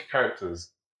even make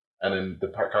characters and then the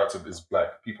character is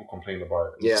black, people complain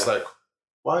about it. It's like,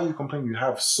 why are you complaining? You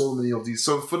have so many of these.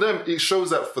 So for them, it shows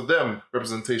that for them,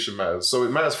 representation matters. So it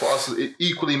matters for us. It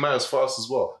equally matters for us as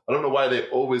well. I don't know why they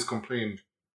always complain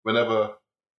whenever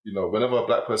a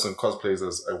black person cosplays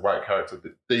as a white character.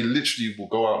 They literally will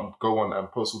go on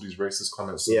and post all these racist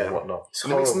comments and whatnot.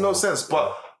 And it makes no sense.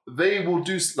 But they will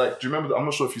do, like, do you remember, I'm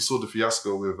not sure if you saw the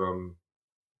fiasco with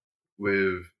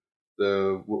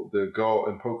the girl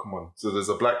in Pokemon. So there's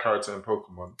a black character in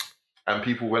Pokemon. And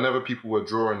whenever people were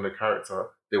drawing the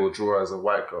character, they would draw her as a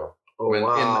white girl. In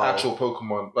actual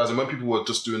Pokemon, as in when people were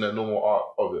just doing their normal art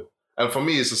of it. And for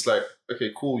me, it's just like, okay,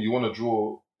 cool, you want to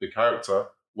draw the character.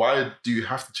 Why do you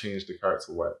have to change the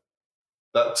character white?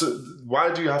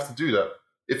 Why do you have to do that?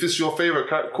 If it's your favorite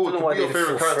character, cool, it could be your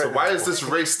favorite character. Why is this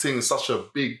race thing such a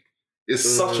big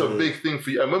thing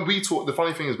for you? And when we talk, the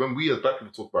funny thing is when we as black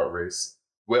people talk about race,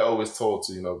 we're always told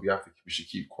to, we should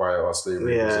keep quiet. Our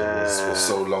slavery was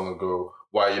so long ago.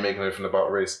 Why are you making everything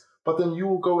about race? But then you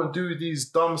will go and do these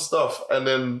dumb stuff, and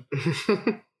then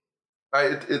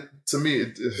to me,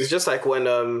 it's just like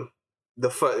when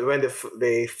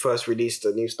they first released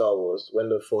the new Star Wars, when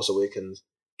The Force Awakens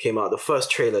came out, the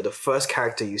first trailer, the first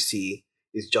character you see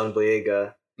is John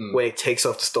Boyega when he takes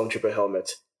off the Stormtrooper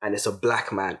helmet. And it's a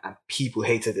black man, and people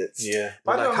hated it. Yeah.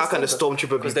 Like, how can a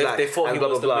Stormtrooper be black? They thought he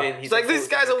was the main. It's like, these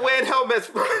guys are wearing helmets,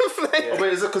 bro.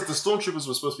 Wait, is it because the Stormtroopers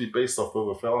were supposed to be based off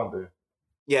Boba Fett, aren't they?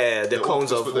 Yeah, the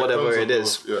clones of whatever it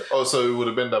is. Yeah. Oh, so it would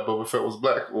have been that Boba Fett was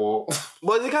black, or...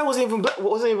 Well, the guy wasn't even black,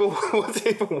 wasn't even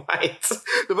white.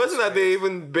 The person that they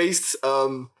even based...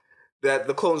 that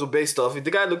the clones were based off. The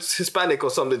guy looked Hispanic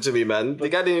or something to me, man. The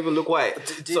guy didn't even look white.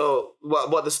 So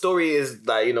what the story is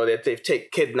that, they've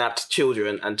kidnapped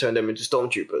children and turned them into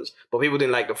stormtroopers. But people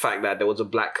didn't like the fact that there was a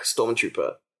black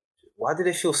stormtrooper. Why did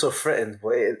they feel so threatened?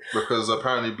 Because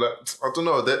apparently black... I don't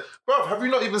know. Bro, have you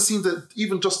not even seen that,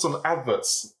 even just on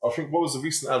adverts? I think, what was the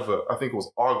recent advert? I think it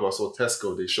was Argos or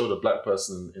Tesco. They showed a black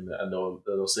person in there and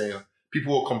they were saying...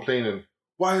 People were complaining,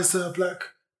 why is there a black...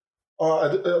 I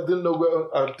didn't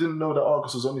know that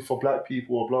Argos was only for black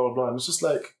people or blah, blah, blah. And it's just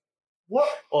like, what?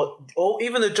 Or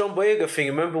even the John Boyega thing.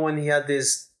 Remember when he had there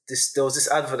was this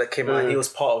advert that came out and he was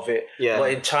part of it. Yeah.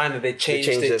 But in China, they changed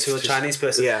it to a Chinese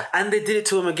person. Yeah. And they did it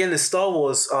to him again in Star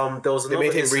Wars. There was another They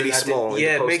made him really small.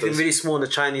 Made him really small in the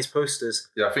Chinese posters.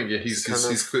 Yeah, I think he's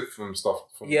quit from stuff.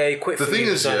 He quit. The thing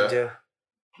is,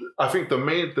 I think the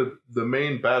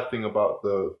main bad thing about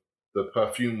the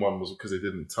perfume one was because they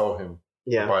didn't tell him.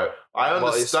 Yeah, but I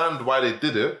understand why they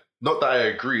did it. Not that I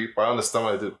agree, but I understand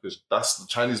why they did it because that's the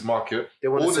Chinese market. They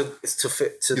wanted to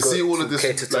fit to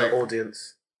cater to the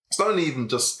audience. It's not only even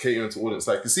just catering to audience.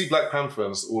 Like, you see Black Panther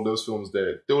and all those films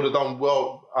there, they would have done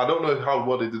well. I don't know how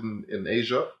well they did in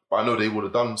Asia, but I know they would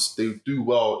have done. They do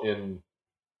well in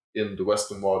the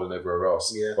Western world and everywhere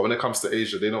else. Yeah. But when it comes to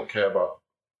Asia, they don't care about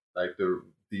like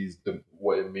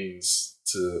what it means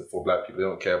for black people. They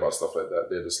don't care about stuff like that.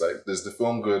 They're just like, is the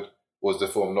film good? Was the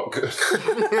film not good?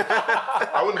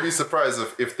 I wouldn't be surprised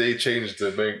if they changed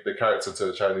the character to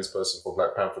a Chinese person for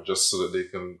Black Panther just so that they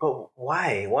can... But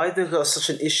why? Why do they got such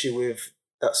an issue with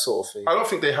that sort of thing? I don't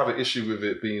think they have an issue with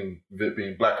it being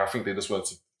black. I think they just want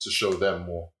to show them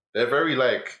more. They're very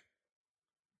like...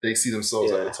 They see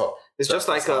themselves at the top. It's just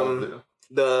like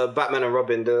the Batman and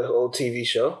Robin, the old TV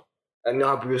show. And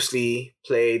now Bruce Lee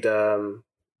played... that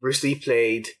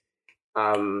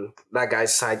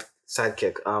guy's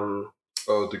sidekick.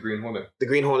 The Green Hornet. The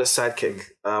Green Hornet's sidekick.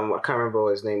 I can't remember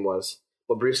what his name was.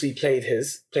 But Bruce Lee played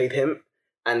him.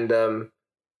 And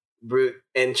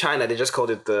in China, they just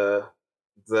called it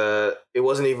it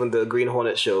wasn't even the Green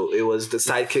Hornet show. It was the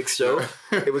Sidekick show.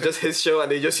 It was just his show,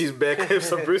 and they just used bare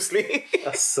clips of Bruce Lee.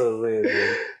 That's so weird,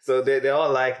 man. So they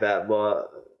all like that, but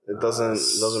it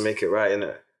doesn't make it right,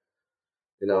 innit?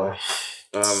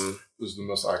 Who's the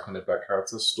most iconic black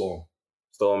character? Storm.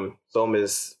 Storm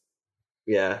is...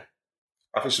 Yeah.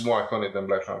 I think she's more iconic than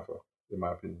Black Panther, in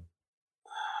my opinion.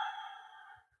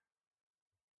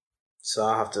 So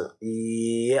I have to...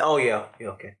 Yeah. Oh, yeah. Yeah,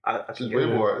 okay. She's way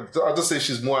more... I'll just say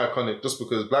she's more iconic just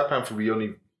because Black Panther, we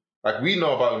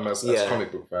know about him as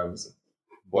comic book fans.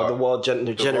 Well, the world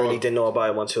generally didn't know about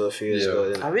him until a few years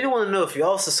ago. I really want to know, if you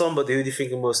ask somebody who do you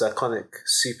think the most iconic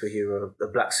superhero, the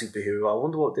black superhero, I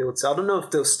wonder what they would say. I don't know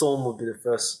if the Storm would be the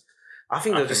first... I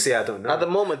think they'll just say, I don't know. At the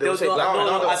moment, they'll say Black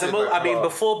Panther.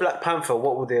 Before Black Panther,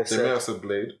 what would they have said? They may have said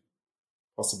Blade.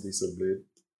 Possibly said Blade.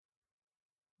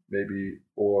 Maybe,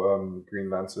 or Green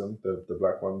Lantern, the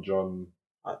black one, John...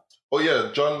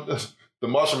 John... The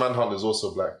Martian Manhunter is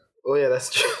also black. Oh yeah, that's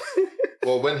true.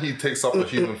 Well, when he takes up a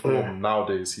human form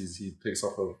nowadays, he takes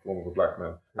up a form of a black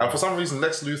man. And for some reason,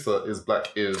 Lex Luthor is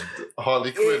black in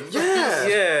Harley Quinn.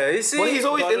 Yeah. You see, Well, he's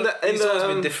always always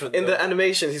been different. In the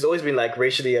animations, he's always been like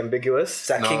racially ambiguous. It's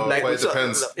like No, King, but it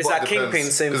depends. it's like Kingpin,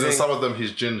 same Because in thing. some of them,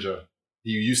 he's ginger.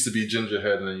 He used to be ginger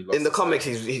haired, and then he lost In the his comics,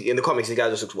 hair. the guy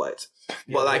just looks white.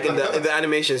 But like in the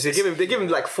animations, they give him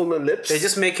like fuller lips. They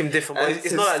just make him different. And It's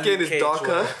his not like skin Luke is Cage, darker.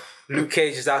 where Luke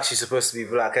Cage is actually supposed to be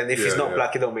black, and if he's not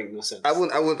black, it don't make no sense. I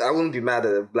wouldn't be mad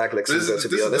at a black Lex Luthor, to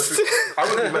be honest. I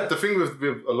wouldn't be mad. The thing with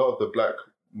a lot of the black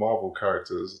Marvel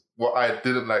characters, what I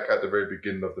didn't like at the very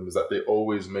beginning of them is that they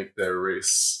always make their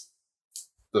race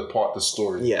the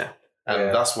story. Yeah.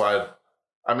 And that's why,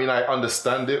 I mean, I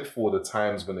understand it for the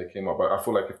times when they came up, but I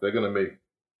feel like if they're going to make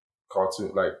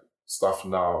cartoon, like stuff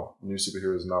now, new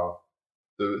superheroes now,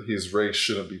 his race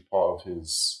shouldn't be part of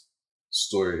his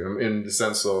story. In the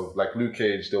sense of, like, Luke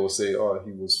Cage, they will say, oh,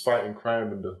 he was fighting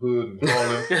crime in the hood and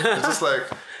Harlem. It's just like...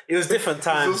 It was different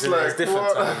times. It was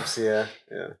different times, yeah.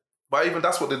 But even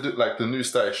that's what they do, like the new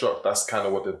Static Shock, that's kind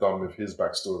of what they've done with his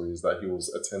backstory, is that he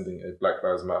was attending a Black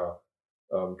Lives Matter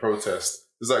protest.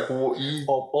 It's like,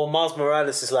 or Miles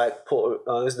Morales is like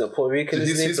isn't it Puerto Rican?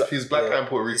 He's black and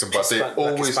Puerto Rican, but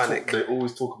they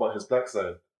always talk about his black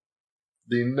side.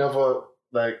 They never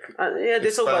they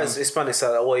talk about his Hispanic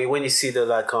side. Well, when you see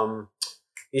the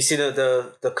you see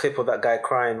the clip of that guy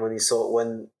crying when they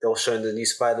were showing the new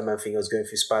Spider-Man thing. I was going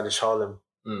through Spanish Harlem,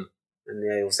 and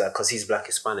it was like because he's black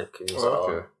Hispanic. And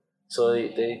okay. So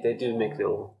they do make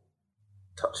little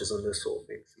touches on those sort of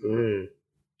things.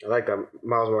 I like that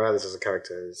Miles Morales as a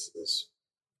character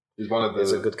he's one of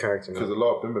a good character, because a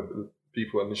lot of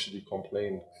people initially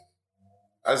complained,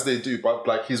 as they do, but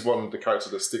like he's one of the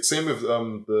characters that sticks. Same with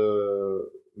the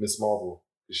Miss Marvel,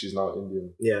 because she's now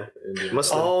Indian. Yeah, Indian.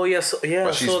 Oh yes, yeah.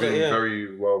 But she's been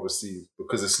very well received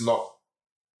because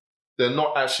they're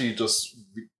not actually just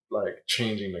like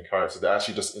changing the character; they're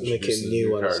actually just introducing a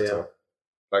new character. Yeah.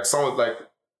 Like someone like.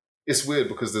 It's weird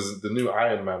because there's the new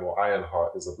Iron Man or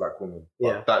Ironheart is a black woman.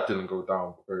 But that didn't go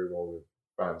down very well with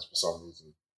fans for some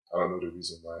reason. I don't know the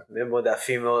reason why. Remember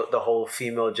the whole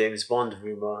female James Bond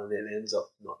rumor, and then it ends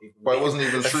up not even. But it wasn't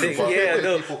even true.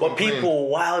 But people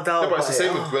wild out. Yeah, but it's the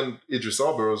same with when Idris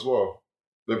Elba as well.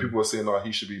 When people were saying,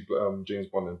 he should be James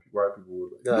Bond, and white people were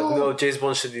like, no, James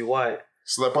Bond should be white.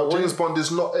 So like, but James Bond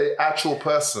is not an actual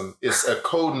person. It's a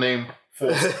code name.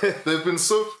 They've been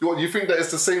you think that it's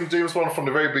the same James Bond from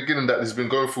the very beginning that has been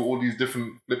going through all these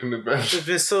different flipping adventures? There's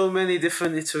been so many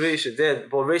different iterations there,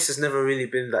 but race has never really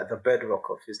been like the bedrock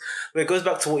of his. But it goes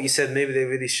back to what you said. Maybe they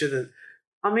really shouldn't.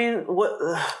 I mean, what?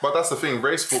 But that's the thing.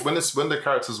 Race when the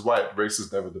character's white, race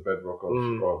is never the bedrock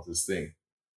of this thing.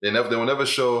 They will never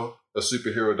show a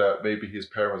superhero that maybe his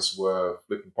parents were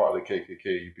flipping part of the KKK.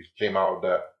 He came out of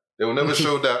that. They will never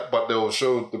show that, but they will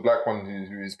show the black one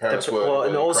who his parents were. Well,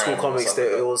 in the old school comics,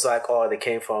 it was like, they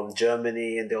came from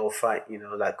Germany and they all fight,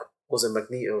 was it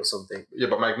Magneto or something? Yeah,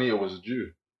 but Magneto was a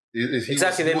Jew. He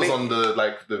was on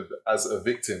as a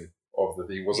victim of the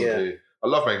thing. He wasn't I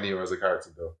love Magneto as a character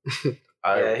though.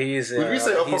 He is. Would we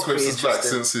say Apocalypse is black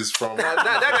since he's from... that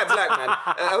guy black,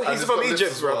 man. He's from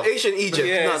Egypt, bro. Ancient Egypt.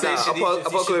 Yeah,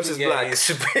 Apocalypse is black. This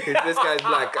guy's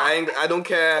black. I don't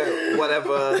care,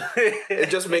 whatever. It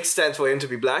just makes sense for him to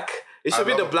be black. It should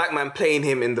be the black man playing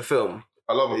him in the film.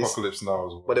 I love Apocalypse now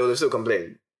as well. But they would still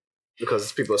complain.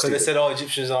 Because people are stupid. Because they said,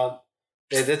 Egyptians aren't...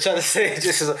 They're trying to say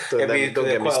Egyptians... Don't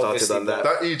get me started on that.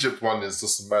 That Egypt one is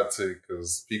just mad too,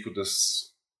 because people just...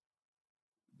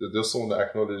 There's someone that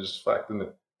acknowledges fact, isn't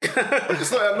it?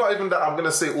 It's not even that I'm going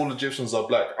to say all Egyptians are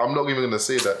black. I'm not even going to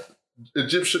say that.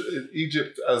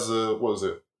 Egypt as a, what was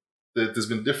it? There's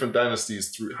been different dynasties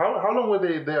through. How long were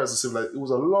they there as a civilization? It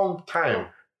was a long time.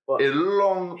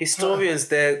 Historians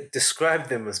there describe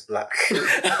them as black. You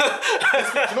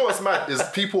know what's mad? Is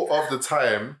people of the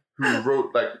time who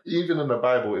wrote, like, even in the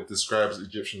Bible, it describes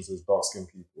Egyptians as dark-skinned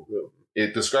people.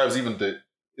 It describes even the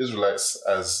Israelites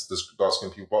as the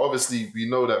dark-skinned people. But obviously, we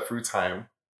know that through time,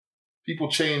 people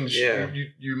change. Yeah.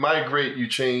 You migrate, you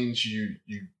change, you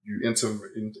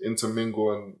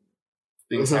intermingle, and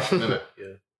things happen in it.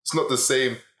 Yeah. It's not the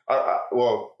same.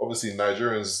 Well, obviously,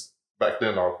 Nigerians back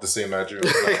then are the same Nigerians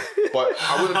now. But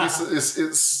I wouldn't be...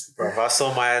 It's Bro, I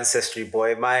saw my ancestry,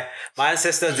 boy. My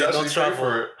ancestor did not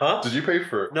travel. Huh? Did you pay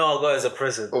for it? No, I got it as a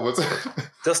present. Oh, what's it?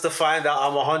 Just to find out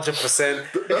I'm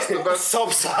 100% That's the best.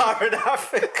 Sub-Saharan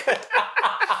African.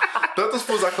 That just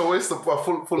feels like a waste of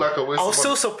like a waste. I was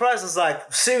so surprised. I was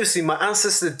like, seriously, my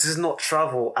ancestor does not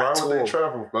travel at all. Why would they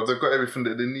travel? But they've got everything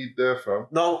that they need there, fam.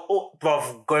 No,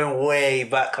 bro, going way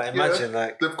back. I imagine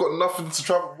like they've got nothing to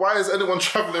travel. Why is anyone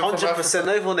traveling? 100%.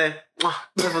 Not even there. Not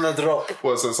even a drop.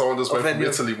 What? So someone just went from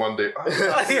Italy one day.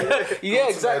 Yeah,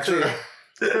 exactly.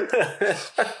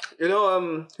 You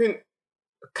know,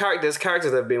 characters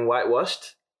that have been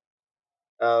whitewashed.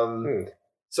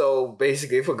 So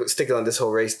basically, if we're sticking on this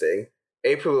whole race thing,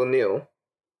 April O'Neil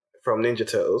from Ninja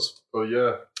Turtles. Oh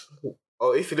yeah.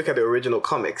 Or if you look at the original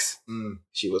comics,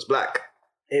 she was black.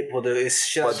 April,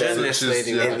 she's a journalist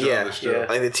lady. In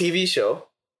the TV show,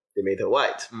 they made her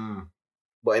white.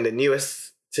 But in the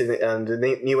newest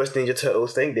Ninja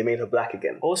Turtles thing, they made her black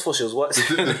again. I always thought she was white.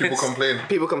 Did people complain?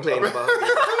 People complain about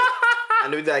her.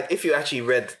 And it was like, if you actually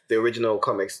read the original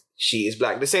comics, she is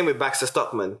black. The same with Baxter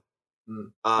Stockman.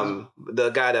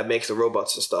 The guy that makes the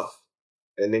robots and stuff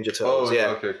in Ninja Turtles. Oh,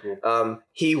 yeah. Okay, cool.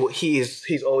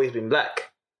 He's always been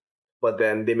black, but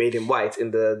then they made him white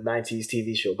in the 90s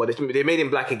TV show. But they made him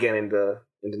black again in the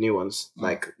new ones.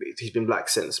 Like he's been black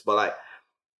since. But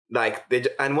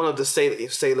and one of the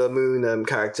Sailor Moon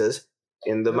characters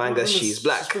in the manga, she's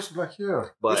black. She's black, yeah.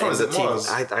 But which one is it? Mars?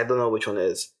 I don't know which one it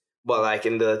is. But like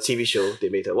in the TV show, they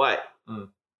made her white.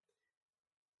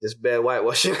 Just bare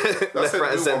whitewashing left,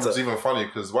 right, and center. It's even funny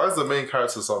because why is the main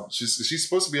character she's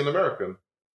supposed to be an American?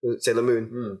 Sailor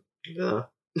Moon. Yeah.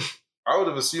 I would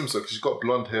have assumed so because she's got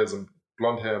blonde hair and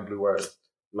blue eyes.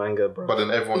 Manga, bro. But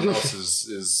then everyone else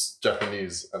is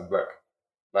Japanese and black.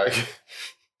 Like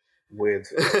weird.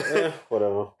 Yeah,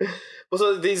 whatever.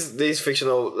 Also, these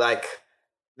fictional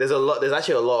there's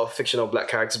actually a lot of fictional black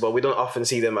characters, but we don't often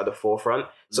see them at the forefront.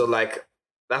 So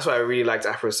that's why I really liked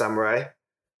Afro Samurai.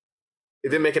 It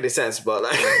didn't make any sense, but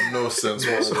no sense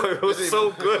whatsoever. It was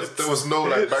so good. There was no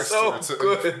backstory so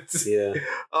good. Yeah.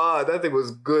 That thing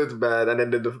was good, man. And then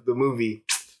the movie,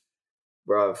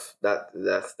 bruv,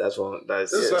 that's one.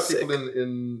 There's people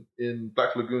in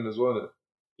Black Lagoon as well.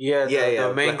 Yeah,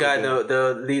 the main guy,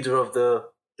 the leader of the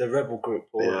rebel group,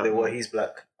 he's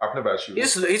black. I've never actually.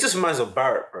 He just reminds me of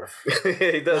Barrett, bruv.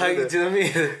 He does. Do you know what I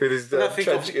mean? With his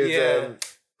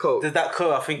coat. That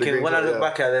coat, I think when I look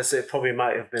back at this, it probably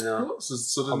might have been a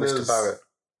homage to Barrett.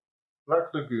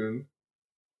 Black Lagoon.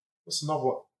 What's another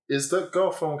one? Is that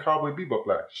girl from Cowboy Bebop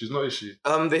black? She's not, is she?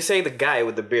 They say the guy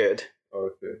with the beard.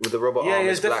 Oh, okay. With the robot arm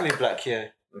he's is black. definitely black, yeah.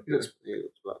 Okay. He looks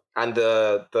black. And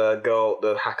the girl,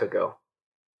 the hacker girl.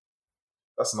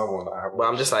 That's another one that I have. But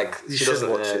I'm just like, she doesn't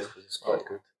watch it. It's quite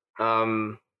good.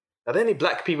 Are there any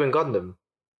black people in Gundam?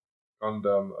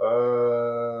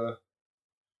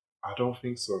 I don't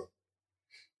think so.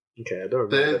 Okay, I don't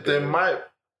remember. There might.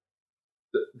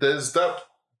 There's that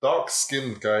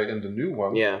dark-skinned guy in the new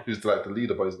one. Yeah. Who's like the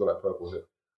leader, but he's got like purple hair.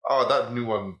 Oh, that new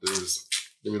one is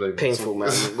painful,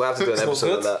 man. We'll have to do an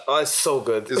episode of that. Oh, it's so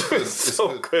good. It's good. It's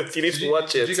so good. You need to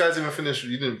watch it. Did you guys even finish?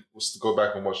 You didn't go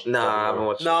back and watch it? Nah, I haven't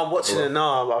watched it. No, I'm watching it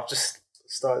now. I've just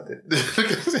started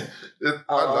it.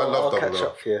 I love Double catch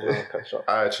up. Yeah, I'll catch up.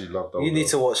 I actually love Double. You need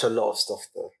to watch a lot of stuff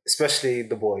though, especially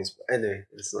The Boys. But anyway,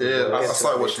 it's not I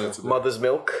started watching it today. Mother's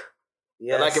Milk.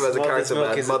 Yes, I like him as a character,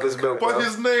 man. Mother's Milk. But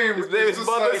his name is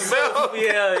Mother's Milk.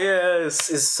 Yeah,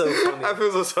 it's so funny. I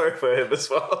feel so sorry for him as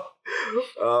well.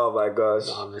 Oh my gosh.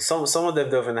 No, some of them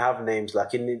don't even have names.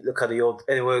 Like look at the old.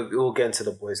 Anyway, we'll get into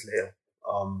The Boys later.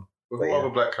 What other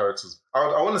black characters?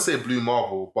 I want to say Blue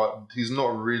Marvel, but he's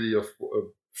not really a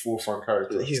forefront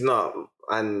character. He's not,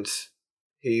 and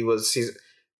he's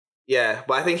but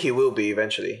I think he will be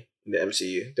eventually in the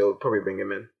MCU. They'll probably bring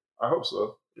him in. I hope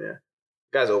so. Yeah.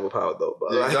 Guy's overpowered though,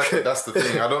 but exactly. That's the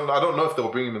thing. I don't know if they'll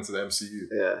bring him into the MCU.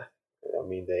 Yeah. I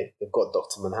mean they've got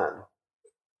Dr. Manhattan.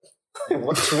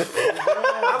 Watchmen.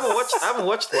 I haven't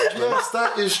watched Watchmen. Yes,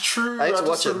 that is true. I need to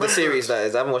watch the series. That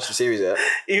is, I haven't watched the series yet.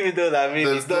 Even though that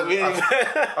means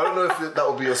I don't know if that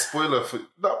will be a spoiler for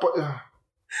that, but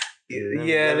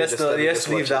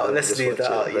let's leave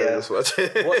that out.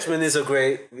 Yeah, Watchmen is a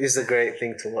great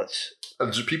thing to watch.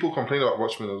 And people complain about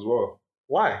Watchmen as well.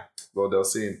 Why? Well, they're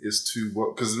saying it's too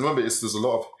because remember there's a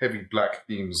lot of heavy black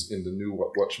themes in the new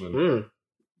Watchmen.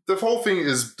 The whole thing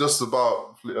is just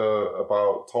about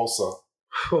Tulsa.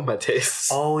 Oh my days.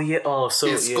 Oh yeah. Oh, so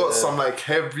it's got some like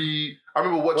heavy. I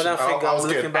remember watching. I was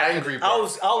getting angry. Bro. I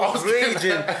was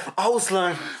raging. I was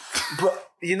like, bro.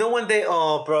 You know when they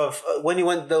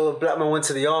the black man went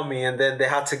to the army and then they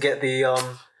had to get the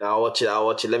I'll watch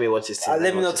it. Let me watch this.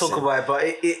 Let me not talk about it, but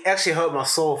it actually hurt my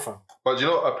soul, fam. But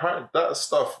apparently that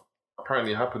stuff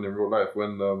happened in real life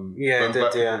when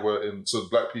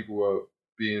black people were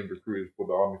being recruited for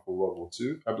the army for World War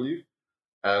II, I believe,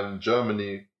 and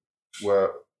Germany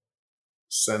were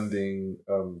sending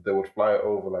they would fly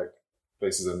over like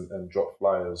places and drop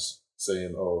flyers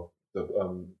saying,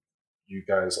 you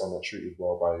guys are not treated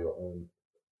well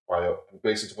by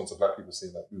basically a bunch of black people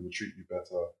saying that we will treat you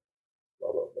better,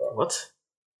 blah blah blah. What?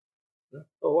 Yeah.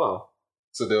 Oh wow.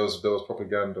 So there was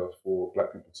propaganda for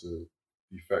black people to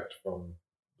defect from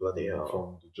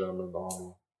from the German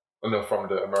army. No, from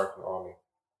the American army.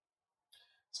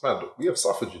 It's mad. We have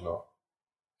suffered,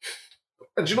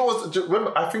 And do you know what?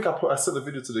 Remember, I think I sent a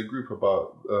video to the group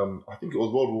about I think it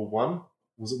was World War One.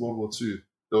 Was it World War Two?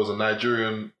 There was a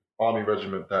Nigerian army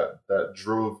regiment that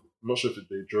drove. I'm not sure if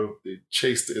they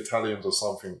chased the Italians or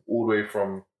something all the way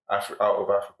from out of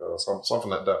Africa or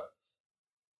something like that.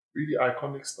 Really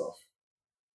iconic stuff.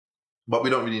 But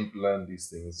we don't really learn these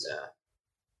things. Yeah.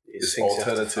 It's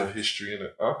alternative history,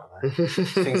 innit? Huh?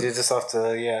 Things you just have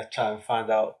to try and find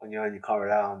out when you're in your car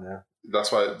around. Yeah.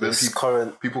 That's why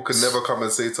people can never come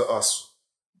and say to us,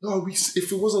 "No,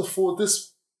 if it wasn't for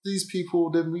these people,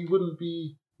 then we'd all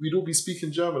be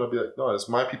speaking German." I'd be like, "No, it's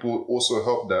my people also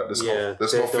helped that. Let's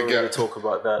not forget. Really talk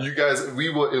about that. You guys, we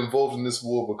were involved in this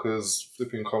war because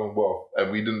flipping Commonwealth,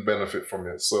 and we didn't benefit from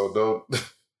it. So don't."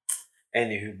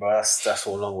 Anywho, but that's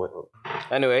all long with it.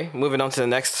 Anyway, moving on to the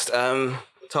next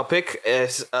topic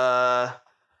is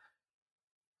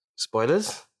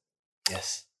spoilers.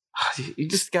 Yes.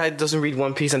 This guy doesn't read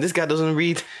One Piece, and this guy doesn't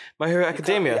read My Hero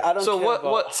Academia. I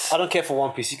don't care for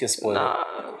One Piece. You can spoil it.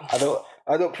 I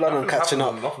don't plan on catching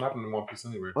up. Nothing happened in One Piece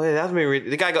anyway. Well, it hasn't been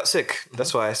the guy got sick.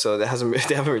 That's why. So they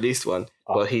haven't released one.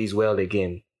 But he's well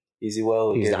again. Is he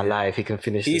well? He's alive. He can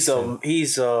finish. He's a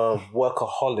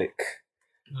workaholic.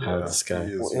 This guy.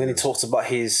 When he talks about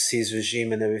his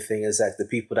regime and everything, it's like the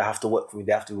people that have to work for me,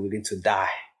 they have to be willing to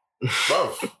die.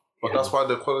 Bro, but that's why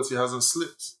the quality hasn't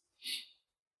slipped.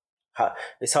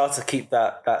 It's hard to keep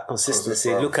that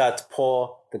consistency. Look at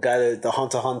Paul, the guy, the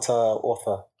Hunter x Hunter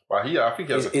author. Well, I think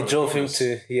he has it drove him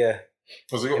to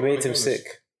it made him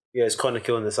sick. Yeah, it's chronic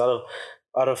illness. I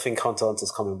don't think Hunter x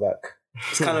Hunter's coming back.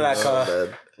 It's kind of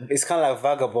like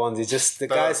Vagabond. It's just the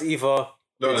guy's either.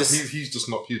 No, he's just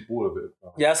not. He's bored of it.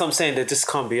 Yeah, that's what I'm saying. They just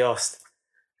can't be asked.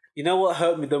 You know what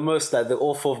hurt me the most? Like the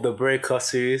author of the Breaker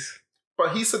series.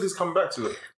 But he said he's coming back to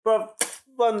it. Bro,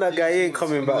 that guy ain't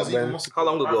coming back, man. How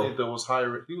long ago? There was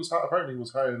hiring. Apparently he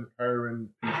was hiring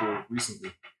people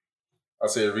recently. I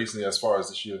say recently, as far as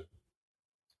this year.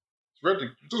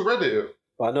 Just read it.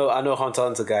 I know Hunter x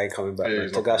Hunter guy ain't coming back. Yeah,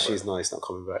 Togashi's not. He's not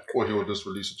coming back. Or he will just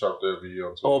release a chapter every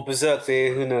year. Or Berserk,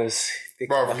 who knows?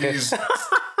 Bro, please.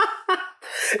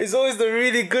 It's always the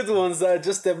really good ones that are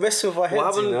just the best of our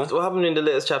heads. What happened in the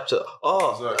latest chapter?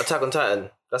 Oh, Attack on Titan.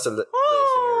 That's the latest thing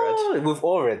I read. We've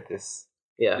all read this.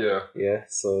 Yeah.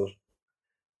 So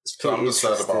I'm just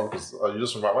sad about this. Why do you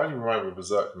remind me of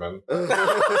Berserk, man?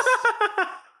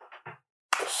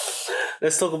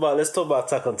 Let's talk about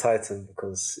Attack on Titan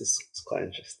because it's quite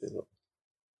interesting.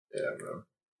 Yeah, man.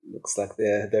 Looks like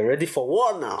they're ready for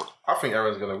war now. I think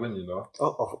Aaron's gonna win.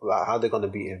 Like how are they gonna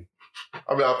beat him?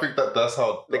 I mean, I think that's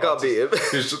how they can't beat him.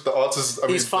 He's just the artist.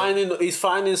 He's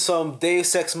finding some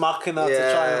Deus Ex Machina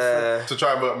to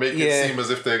try and make it seem as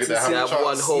if they have a chance.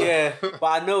 One hope. Yeah, but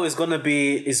I know it's gonna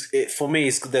be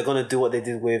they're gonna do what they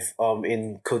did with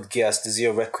in Code Geass, the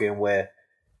Zero Requiem, where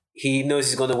he knows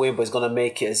he's gonna win, but he's gonna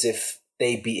make it as if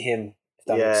they beat him. If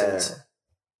that makes sense.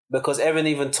 Because Eren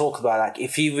even talked about like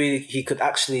if he could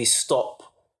actually stop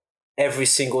every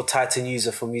single Titan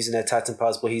user from using their Titan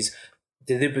powers, but he's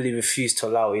deliberately refused to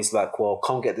allow it. He's like, well,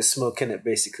 come get the smoke in it,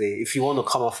 basically. If you want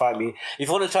to come and fight me, if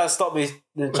you want to try and stop me,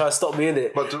 then try and stop me in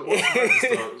it. But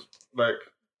like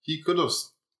he could have,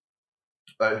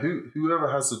 like whoever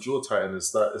has the Jaw Titan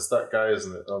is that guy,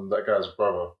 isn't it? That guy's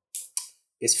brother.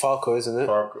 It's Falco, isn't it?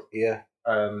 Falco. Yeah.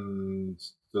 And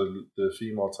the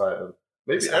female Titan.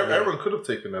 Maybe Eren could have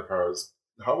taken their powers.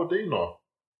 How would they know?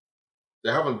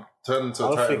 They haven't turned into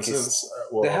a Titan since.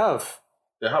 They have.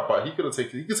 They have, but he could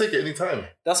take it any time.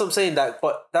 That's what I'm saying.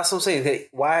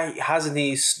 Why hasn't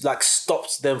he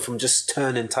stopped them from just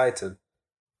turning Titan?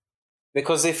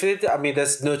 Because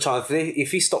there's no chance.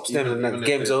 If he stops them, then the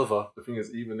game's over. The thing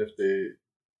is, even if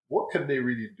what can they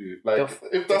really do? Like,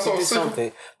 if that's what I'm saying.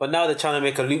 Something. But now they're trying to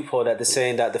make a loophole that they're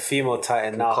saying that the female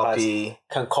Titan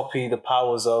can copy the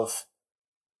powers of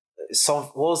some.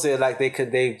 What was it like?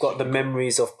 They've got the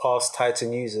memories of past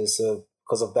Titan users, so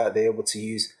because of that, they're able to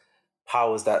use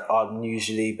powers that aren't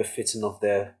usually befitting of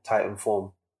their Titan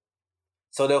form.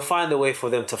 So they'll find a way for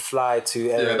them to fly to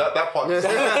Eren. Yeah, that part.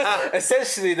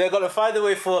 Essentially, they're gonna find a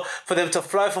way for them to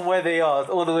fly from where they are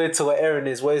all the way to where Eren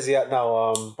is. Where is he at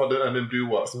now? And then do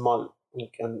what?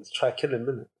 And try kill him,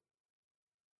 innit?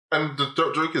 And the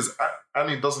joke is,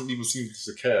 Annie doesn't even seem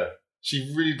to care.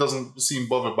 She really doesn't seem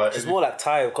bothered by it. She's more like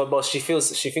tired, but she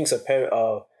thinks her parent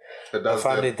her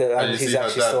family and he's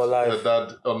actually still alive. Her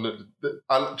dad do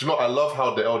you know? I love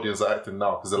how the Eldians are acting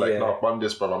now because they're like, "No, I'm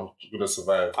this, but I'm gonna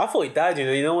survive." I thought he died.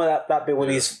 You know that bit when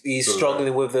he's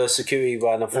struggling with the security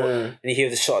van. I thought, and he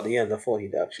hears the shot at the end. I thought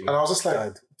he'd actually. And I was just like,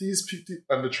 died. These people,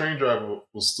 and the train driver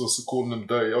was still calling them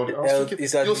dirty. I was thinking,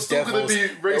 you're still gonna be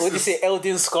racist. What did you say,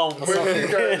 Eldian scum or something?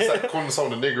 It's like calling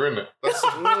someone a nigger, isn't it? That's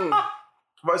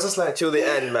But it's just like till the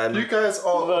end, man. You guys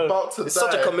are about to die. It's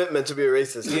such a commitment to be a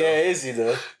racist. Yeah, it is, you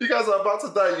know. You guys are about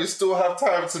to die. You still have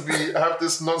time to have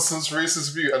this nonsense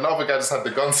racist view. Another guy just had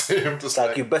the gun to him. Just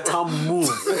like you better move.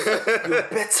 You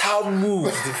better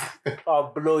move.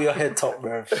 I'll blow your head top,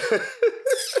 bro.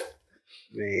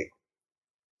 Mate.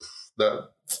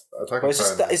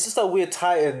 It's just a weird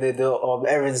Titan. The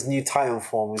Eren's new Titan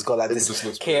form. He's got like this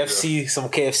KFC, some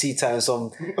KFC Titan,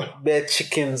 some bare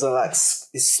chickens, and like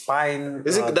his spine.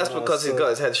 That's because he's got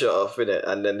his head shot off, innit?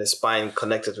 And then his spine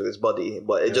connected with his body.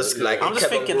 But it just like I'm just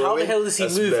thinking, how the hell is he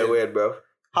moving? That's weird, bro.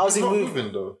 How's he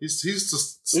moving though? He's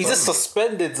just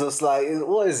suspended. Just like,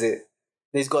 what is it?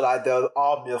 He's got like the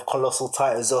army of colossal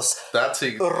titans just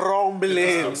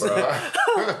rumbling,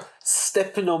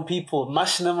 stepping on people,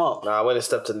 mashing them up. Nah, I went and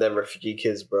stepped on them refugee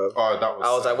kids, bro. Oh, that was.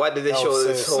 I was like, why did they show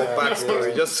this whole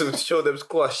backstory just to show them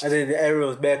squashed? And then Eren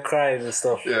was bare crying and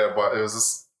stuff. Yeah, but it was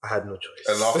just. I had no choice.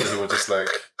 And after he was just like,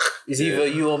 it's either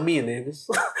you or me, niggas.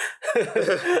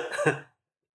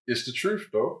 It's the truth,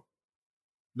 though.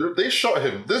 They shot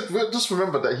him. Just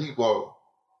remember that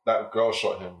that girl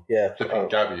shot him. Yeah. Flipping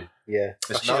Gabby. Yeah.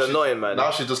 She's annoying, man.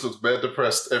 Now she just looks very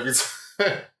depressed every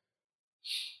time.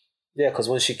 Yeah, because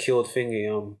when she killed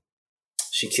Thingy,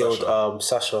 she killed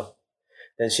Sasha.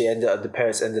 Then the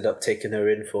parents ended up taking her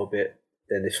in for a bit.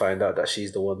 Then they find out that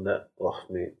she's the one that,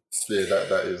 mate. Yeah,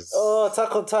 that is. Oh,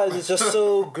 Attack on Titan is just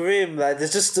so grim. Like,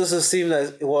 it just doesn't seem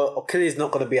like, Achilles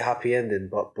not going to be a happy ending,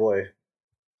 but boy.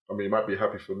 I mean, it might be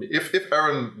happy for me. If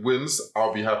Eren wins,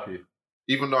 I'll be happy.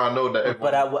 Even though I know that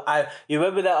everyone... But you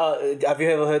remember that, have you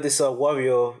ever heard this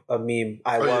Warrior meme?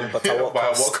 I won, but I walk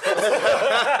cost.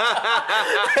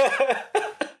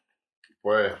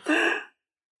 Boy,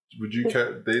 would you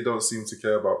care? They don't seem to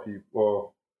care about people.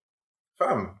 Well,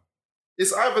 fam,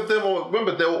 it's either them or...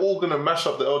 Remember, they were all going to mash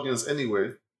up the audience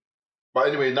anyway. But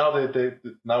anyway, now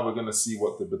now we're going to see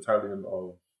what the battalion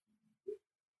of...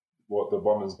 What the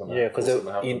bombing's going to happen.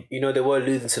 Yeah, because you know, they were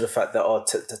alluding to the fact that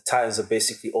the Titans are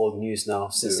basically old news now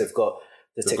since they've got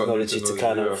the technology to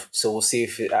kind of... So we'll see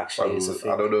if it actually is a thing.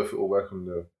 I don't know if it will work on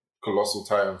the Colossal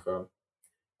Titan, fam.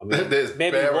 I mean,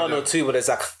 maybe one or two, but there's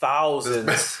like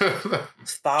thousands.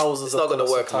 Thousands. It's not going to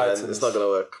work, man. It's not going to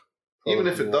work. Even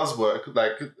if it does work,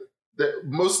 like,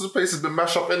 most of the place has been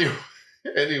mashed up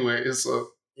anyway, so...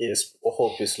 Yes,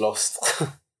 hope is lost.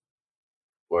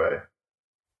 Boy.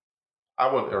 I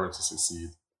want Eren to succeed.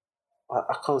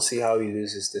 I can't see how he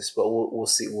loses this, but we'll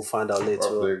see. We'll find out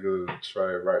later. They're gonna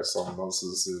try and write some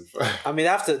nonsense. I mean,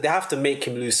 they have to make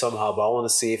him lose somehow, but I want to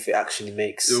see if it actually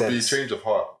makes sense. It'll be a change of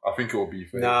heart. I think it will be.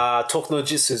 Nah, talk no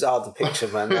jutsu's out of the picture,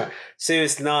 man.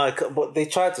 Seriously, nah. But they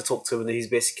tried to talk to him, and he's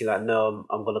basically like, "No,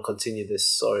 I'm gonna continue this.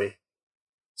 Sorry."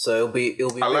 So it'll be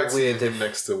I like weird. Him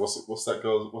next to what's that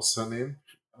girl? What's her name?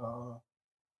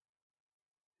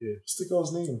 What's the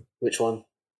girl's name? Which one?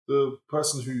 The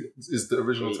person who is the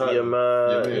original Titan.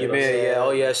 Ymir, yeah. Oh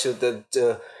yeah, so the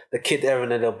kid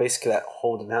Eren and they're basically like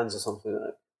holding hands or something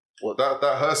like. What? That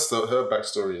her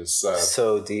backstory is sad.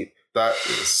 So deep. That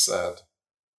is sad.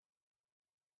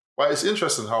 But it's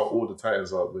interesting how all the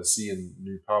Titans we're seeing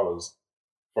new powers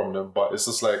from them, but it's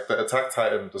just like the Attack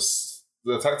Titan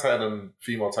and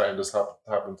female Titan just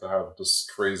happen to have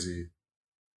just crazy.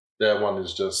 Their one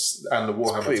is just, and the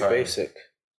Warhammer Titan. Pretty basic.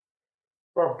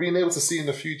 Bro, being able to see in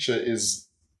the future is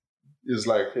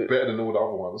like better than all the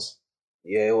other ones.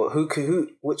 Yeah, well,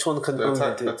 which one can the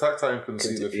Attack Titan can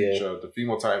see the future. The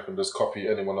female Titan can just copy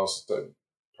anyone else's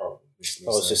power.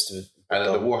 And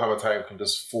then the Warhammer Titan can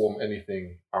just form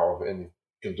anything out of anything.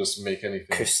 Can just make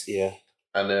anything. Yeah.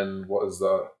 And then what is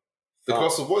that? The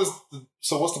Colossal. What's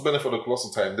the benefit of the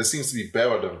Colossal Titan? There seems to be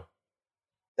bare of them.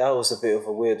 That was a bit of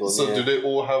a weird one. So do they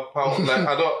all have power? Like,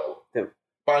 I don't.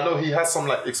 But I know he has some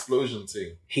like explosion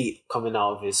thing. Heat coming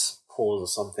out of his pores or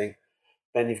something.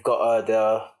 Then you've got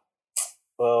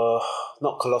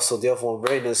not Colossal, the other one,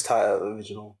 Rainer's Titan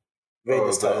original.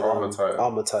 Rainer's Titan, Armor Titan.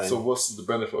 Armor Titan. So what's the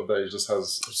benefit of that? He just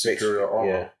has superior armor.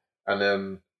 Yeah. And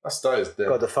then that is dead.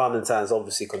 God, the Founding Titans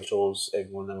obviously controls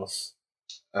everyone else.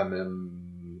 And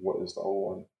then what is the other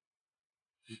one?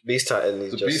 Beast Titan.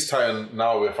 Beast Titan,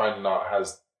 now we're finding out,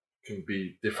 can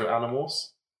be different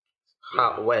animals.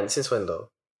 How? When? Since when though?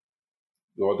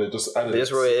 Or they just added. They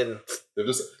just wrote it in. They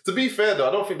just. To be fair though,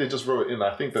 I don't think they just wrote it in.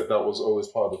 I think that was always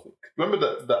part of it. Remember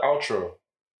the outro?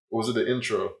 Or was it the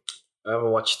intro? I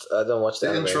don't watch the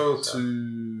anime, intro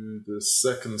to the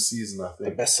second season. I think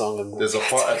the best song. There's a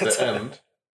part at the end.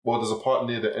 Well, there's a part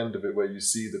near the end of it where you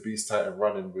see the Beast Titan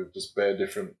running with just bare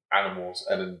different animals,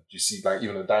 and then you see like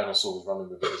even a dinosaur was running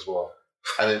with it as well,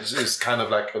 and it's kind of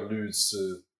like alludes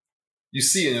to. You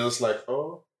see, and you're just like,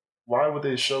 oh, why would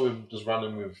they show him just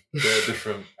running with bare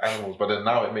different animals? But then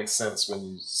now it makes sense when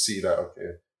you see that,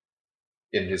 okay,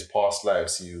 in his past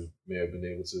lives he may have been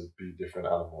able to be different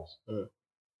animals. Mm.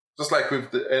 Just like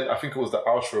with the end, I think it was the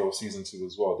outro of season 2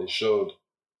 as well. They showed,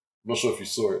 I'm not sure if you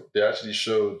saw it. They actually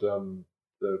showed the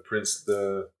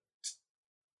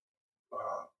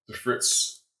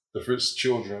Fritz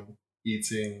children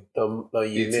eating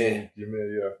Ymir.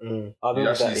 Yeah. Mm. I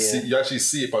remember you actually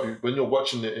see it, but when you're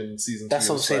watching it in season 2, that's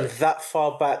what I'm saying. Like, that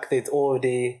far back, they'd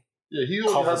already he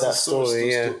already has that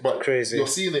story. But crazy. You're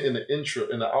seeing it in the intro,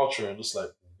 in the outro, and just like,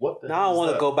 what the now hell I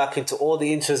want to go back into all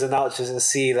the intros and outros and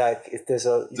see like if if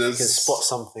you can spot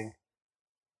something.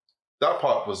 That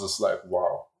part was just like,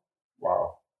 wow.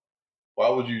 Why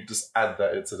would you just add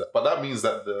that into that? But that means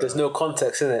that there's no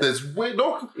context in it. There's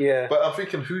no. Yeah. But I'm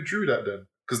thinking, who drew that then?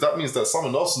 Because that means that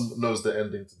someone else knows the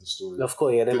ending to the story. Of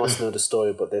course, yeah, they must know the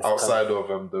story, but they've outside of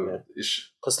the issue.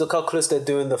 Because look how close they're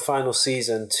doing the final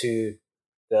season to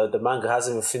the manga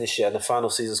hasn't even finished yet, and the final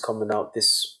season's coming out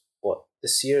this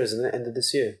year, isn't it? End of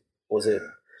this year, was it?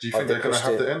 Do you think they're gonna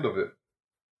have the end of it?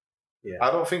 Yeah,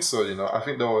 I don't think so. I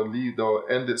think they'll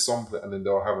end it something, and then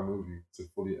they'll have a movie to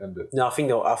fully end it. No, I think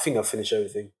they'll finish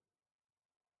everything.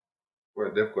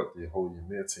 Well, they've got the whole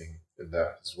Ymir thing in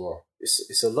there as well.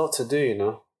 It's a lot to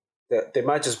do, They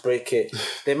might just break it.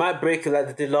 They might break it like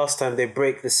they did last time. They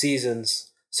break the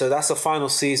seasons. So that's the final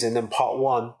season, then part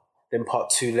 1, then part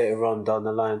 2 later on down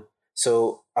the line.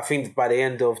 So I think by the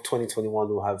end of 2021,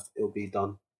 it'll be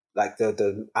done. Like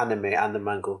the anime and the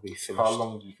manga will be finished. How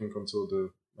long do you think until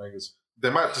the mangas? They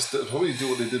might just probably do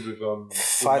what they did with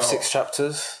 5-6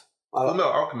 chapters.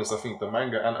 Alchemist. I think the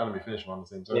manga and anime finish around the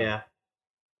same time. Yeah.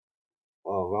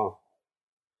 Oh wow.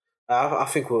 I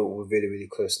think we're really, really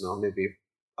close now. Maybe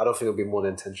I don't think it'll be more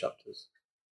than 10 chapters.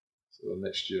 So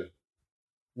next year.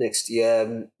 Next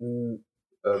year,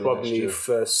 probably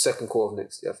first, second quarter of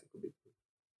next year. I think it'll be.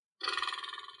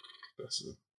 That's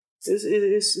it.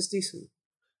 It's decent.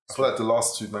 I feel like the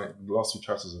last two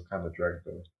chapters are kind of dragged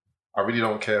though. I really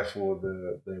don't care for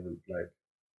the like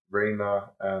Reina,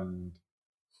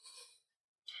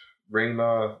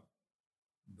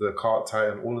 the Cart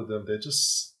Titan, all of them. They're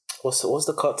just what's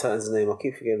the Cart Titan's name? I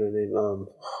keep forgetting the name.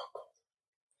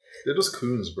 They're just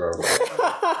coons, bro.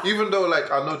 Even though like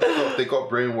I know they got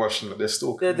brainwashed, they're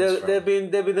still coons. They've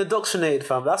been indoctrinated,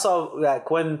 fam. That's how like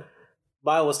when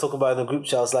Maya was talking about it in the group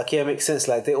chat, I was like, yeah, it makes sense.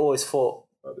 Like they always thought.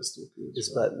 Oh, they're still coons.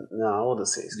 It's like I wouldn't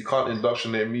say. You can't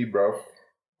indoctrinate me, bro.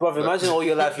 Bro, imagine all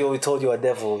your life you always told you're a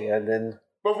devil, yeah, and then.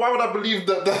 But why would I believe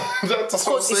that? That's of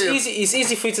course, it's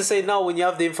easy for you to say now when you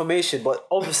have the information. But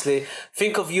obviously,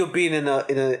 think of you being in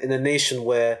a nation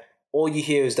where all you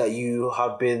hear is that you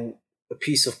have been a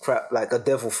piece of crap, like a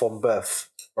devil from birth.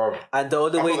 And the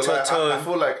only way to atone, I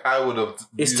feel like I would have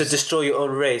is to destroy your own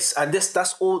race. And that's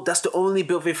the only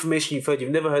bit of information you've heard.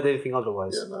 You've never heard anything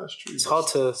otherwise. Yeah, no, it's true. It's hard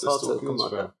to come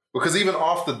out that. Because even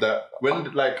after that,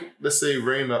 when like let's say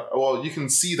Reina, well, you can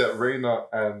see that Reina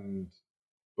and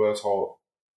Berthold,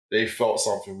 they felt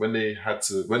something when they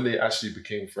actually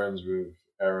became friends with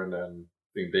Eren, and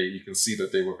you can see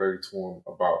that they were very torn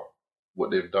about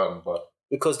what they've done, but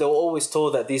because they were always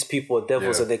told that these people are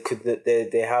devils and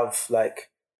they have like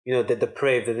they're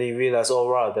depraved, and they realize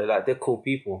they're cool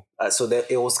people. So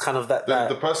it was kind of that.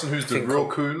 The person who's the real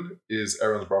coon is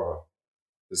Eren's brother,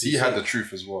 because he had the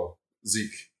truth as well,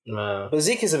 Zeke. But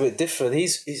Zeke is a bit different.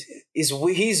 He's a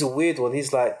weird one.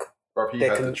 He's like, bro, he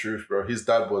had the truth, bro. His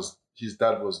dad was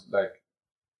like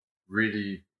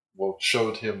really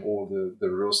showed him all the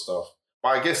real stuff. But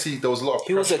I guess there was a lot of.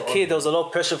 He was a kid. There was a lot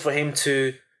of pressure for him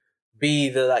to be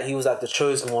he was like the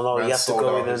chosen one. You have to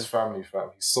go in and his family,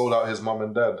 fam. He sold out his mom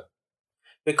and dad.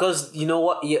 Because you know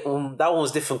what, that one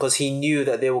was different because he knew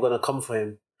that they were gonna come for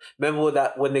him. Remember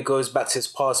that when it goes back to his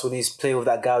past when he's playing with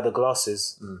that guy with the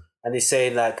glasses, and he's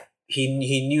saying like he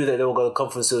knew that they were gonna come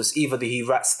for him. So it's either he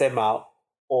rats them out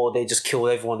or they just kill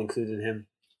everyone, including him.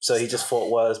 So he just thought,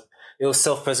 it was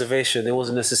self-preservation. It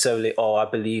wasn't necessarily, I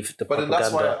believe the propaganda. But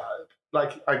then that's why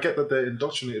like I get that they're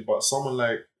indoctrinated, but someone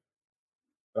like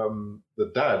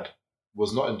the dad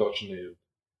was not indoctrinated.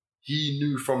 He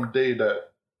knew from day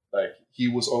that like he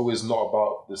was always not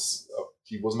about this.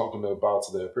 He was not going to bow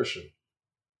to their oppression.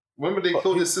 Remember they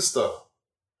killed his sister.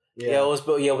 Yeah, it was.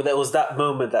 But there was that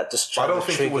moment that just. I don't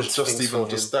think it was just even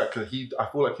just that. Cause I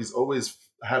feel like he's always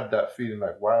had that feeling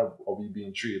like, why are we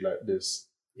being treated like this?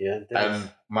 Yeah, and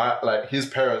his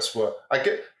parents were. I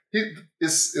get.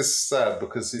 It's sad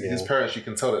because his parents, you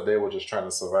can tell that they were just trying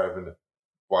to survive in it.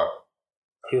 But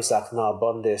he was like, "Nah,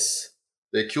 bond this."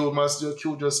 They killed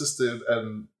your sister,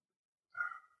 and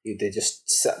they just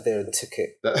sat there and took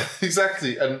it.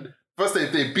 Exactly, and first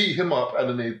they beat him up,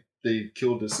 and then they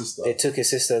killed his sister. They took his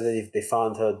sister, and then they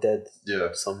found her dead. Yeah,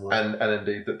 somewhere, and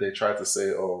then they tried to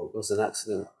say, "Oh, it was an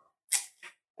accident."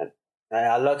 And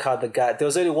I like how the guy. There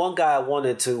was only one guy I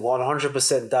wanted to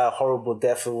 100% die a horrible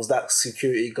death. It was that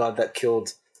security guard that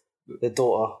killed the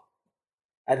daughter.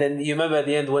 And then you remember at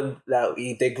the end when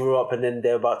they grew up and then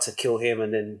they're about to kill him,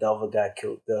 and then the other guy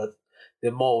killed the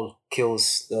mole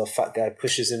kills the fat guy,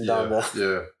 pushes him down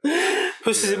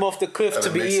pushes him off the cliff to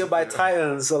be eaten by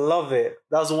titans. I love it.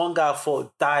 That was the one guy I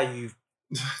thought, die you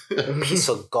piece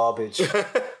of garbage.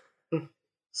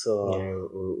 So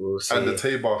we'll see. And the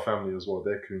Tabar family as well.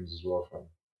 They're coons as well, fam.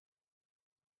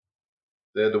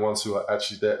 They're the ones who are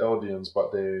actually they're Eldians,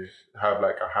 but they have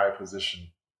like a high position.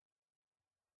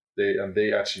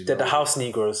 They actually they're the house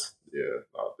Negroes. Yeah,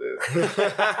 not there.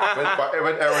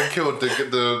 when Aaron killed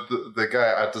the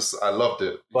guy, I loved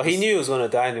it. But he knew he was gonna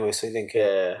die anyway, so he didn't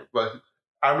care. Yeah. But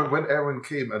I remember when Aaron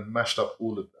came and mashed up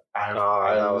all of that.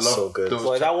 That was so good.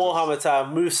 Boy, that Warhammer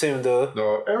time moves him though.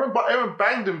 No, Aaron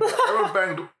banged him. Aaron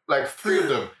banged like 3 of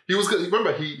them. He was good.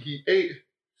 Remember, he ate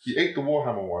the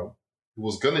Warhammer one. He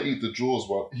was gonna eat the Jaws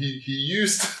one. He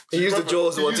used the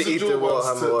Jaws one to eat the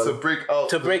Warhammer one to break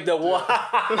out break the wall.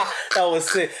 That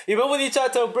was sick. You remember when he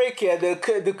tried to break it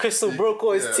and the crystal broke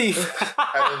all his teeth?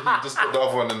 And then he just got the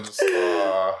other one and just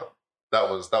that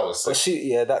was sick.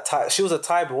 But she was a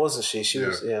Tiber, wasn't she? She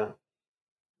was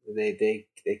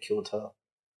They killed her.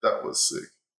 That was sick.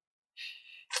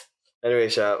 Anyway,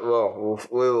 chat. Well,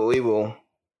 we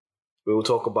will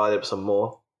talk about it some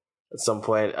more at some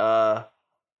point.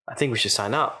 I think we should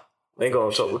sign out. We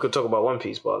could talk about One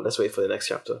Piece, but let's wait for the next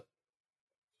chapter.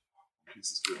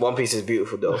 One Piece is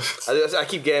beautiful though. I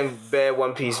keep getting bare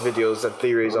One Piece videos and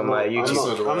theories on my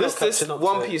YouTube. This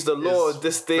One Piece, the lore,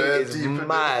 this thing is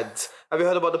mad. Have you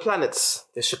heard about the planets?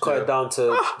 They should cut it down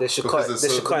to. They should cut it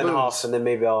in half, and then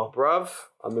maybe I'll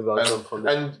jump on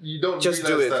it. And you don't just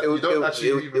do it. You'll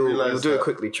do it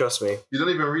quickly. Trust me. You don't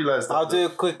even realize that. I'll do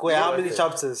it quick. Wait, how many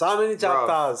chapters?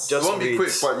 Just it won't be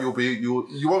quick, but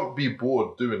you won't be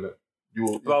bored doing it.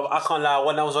 Bro, I can't lie.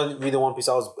 When I was reading One Piece,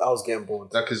 I was getting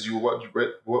bored. Because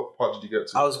what part did you get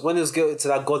to? When it was getting to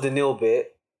that God O'Neill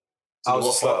bit. I was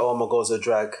just like, oh my god, it's a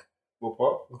drag. What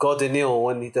part? God O'Neill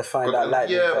when he defined that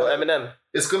lightning. Yeah, Eminem.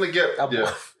 It's gonna get.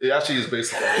 It actually is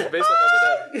based on Eminem. Based off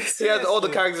Eminem. He has all the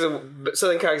characters.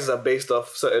 Certain characters are based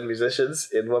off certain musicians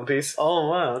in One Piece. Oh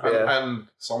wow! Okay. And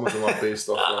some of them are based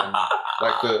off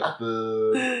like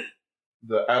the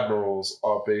admirals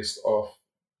are based off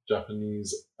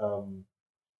Japanese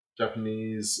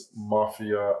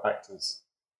mafia actors.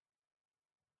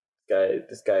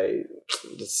 This guy,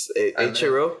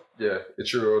 Ichiro. Yeah,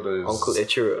 Ichiro. Uncle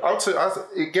Ichiro. I'll tell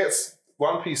you, it gets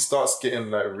One Piece starts getting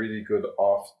like really good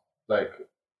off like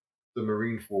the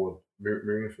Marineford.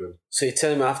 So you're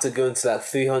telling me I have to go into like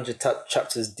 300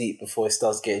 chapters deep before it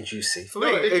starts getting juicy? For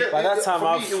me, by that time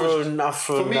I've thrown.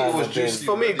 For me, it was juicy.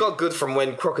 For me, it got good from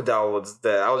when Crocodile was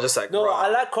there. I was just like, no, I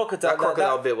like Crocodile. That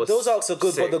Crocodile bit was those arcs are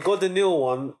good, sick. but the God O'Neill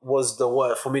one was the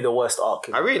worst for me. The worst arc.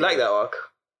 I really like that arc.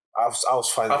 I was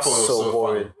finding it so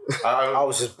boring. I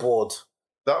was just bored.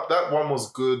 That one was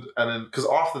good, and then because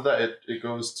after that it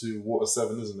goes to Water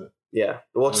 7, isn't it? Yeah,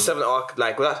 the Water 7 arc,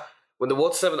 like that. When the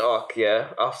Water 7 arc,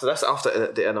 after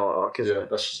the NR arc, isn't it?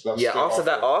 That's after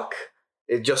that arc,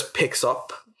 it just picks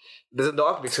up. There's an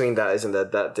arc between that, isn't there?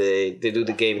 That they do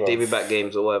the game, David back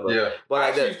games or whatever. Yeah,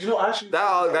 but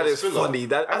that is funny.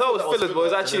 I thought it was filler, but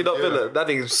it's actually not filler. That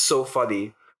thing is so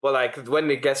funny. But like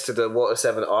when it gets to the Water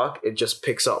 7 arc, it just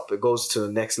picks up. It goes to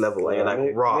the next level, and you're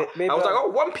like, raw. I was like, oh,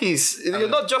 One Piece. You're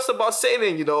not just about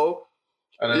sailing, you know.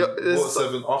 And then Water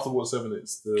 7, after Water 7,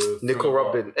 it's the Nickel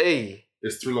Robin. Hey,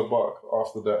 it's Thriller Bark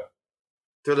after that.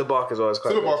 Thriller Bark as well.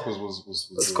 Thriller Bark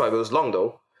was that's quite good. It was long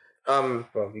though.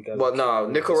 But no,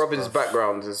 Nickel Robin's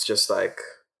background is just like.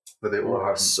 But they all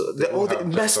have they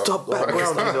messed up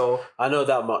background, you know. I know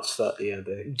that much.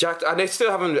 They jacked, and they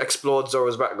still haven't explored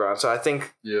Zoro's background. So I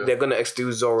think they're gonna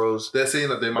do Zoro's. They're saying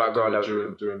that they might do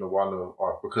it during the Wano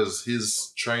arc because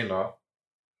his trainer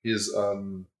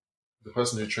the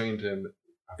person who trained him,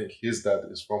 I think his dad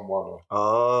is from Wano.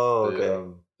 Oh, okay.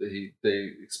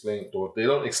 They explain, or they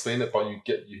don't explain it, but you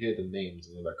hear the names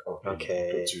and you're like,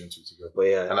 okay. Put two and two together. But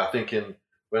yeah, and I think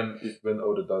when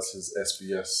Oda does his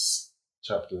SBS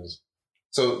chapters,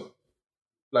 so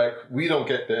like we don't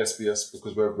get the SBS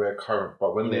because we're current,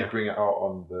 but when they bring it out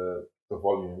on the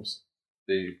volumes,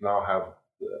 they now have.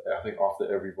 I think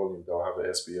after every volume they'll have an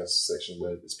SBS section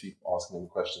where there's people asking them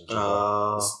questions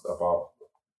about.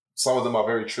 Some of them are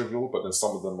very trivial, but then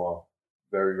some of them are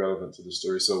very relevant to the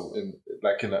story. So in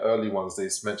the early ones, they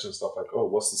mention stuff like, "Oh,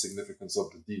 what's the significance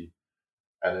of the D?"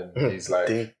 And then he's like,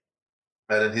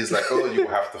 "Oh, you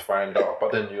have to find out."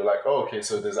 But then you're like, "Oh, okay,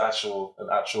 so there's an actual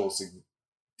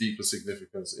deeper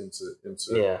significance into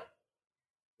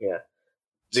yeah.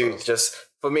 Dude, just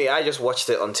for me, I just watched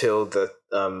it until the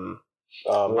I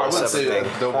wouldn't say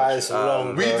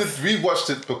long. We watched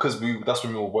it because that's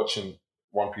when we were watching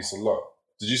One Piece a lot.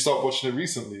 Did you start watching it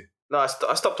recently? No, I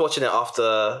stopped watching it after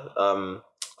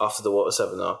the Water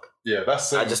 7 arc. Yeah,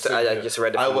 that's I just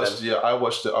read it. I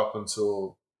watched it up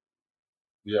until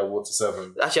Water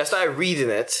 7. Actually, I started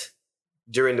reading it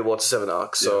during the Water 7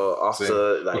 arc. So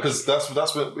after because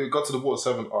that's when we got to the Water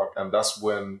 7 arc, and that's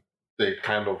when they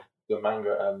kind of the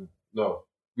manga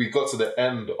we got to the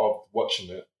end of watching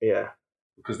it. Yeah.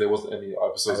 Because there wasn't any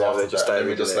episodes after that. And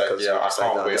we just I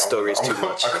can't wait. The story is too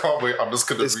much. I can't wait. I'm just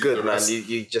gonna. It's read good, the man. rest.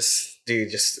 You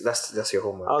just that's your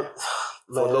homework.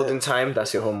 For Loading Time,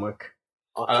 that's your homework.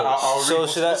 Okay. I'll read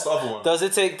what's the other one? Does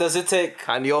it take?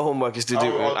 And your homework is to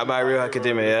do My Hero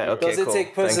Academia. Yeah. Okay. Does it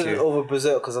take President over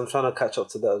Berserk? Because I'm trying to catch up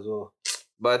to that as well.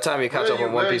 By the time you catch up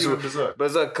on One Piece,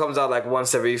 Berserk comes out like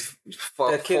once every 4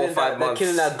 or 5 months. They're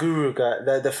killing that guru guy.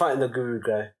 They're fighting the guru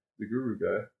guy. The guru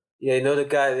guy. Yeah, you know the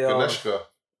guy. Ganeshka.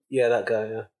 Yeah, that guy.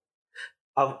 Yeah,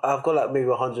 I've got like maybe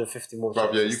 150 more.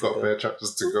 Bruv, yeah, you got bare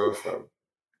chapters to go,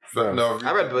 fam. No,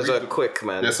 I read Berserk quick,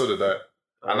 man. Yeah, so did I.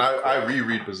 And I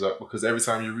reread Berserk because every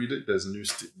time you read it, there's new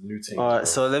things. All right,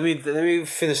 so let me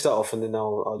finish that off and then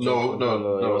I'll no.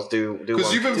 Let's do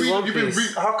because you've been reading.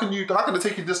 How can it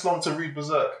take you this long to read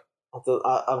Berserk?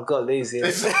 I've got lazy.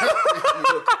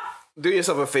 Do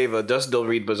yourself a favor, just don't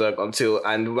read Berserk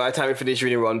and by the time you finish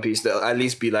reading One Piece, there'll at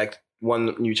least be like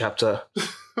one new chapter.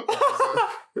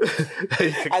 And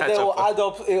then it'll add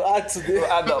up.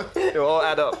 It'll all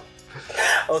add up.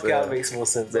 Okay, that makes more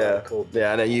sense. Yeah, cool.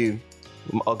 Yeah, and then you,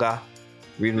 Oga,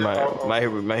 reading my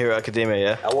Hero Academia.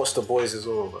 Yeah, I watched The Boys as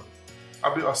well, bro.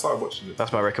 I started watching it.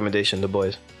 That's my recommendation, The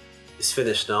Boys. It's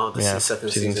finished now. This is the second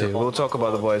season. 2. We'll talk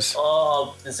about The Boys.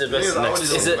 Oh, it's the best.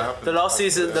 Is it the last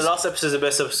season? The last episode is the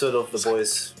best episode of The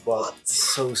Boys. Wow,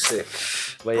 so sick.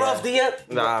 But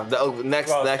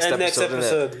next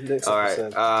episode. All right.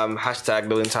 Hashtag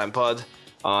Loading Time Pod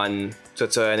on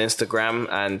Twitter and Instagram,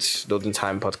 and Loading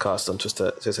Time Podcast on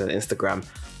Twitter and Instagram.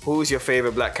 Who's your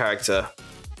favorite black character?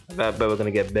 I bet we're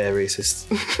gonna get bare racist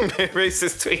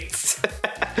tweets.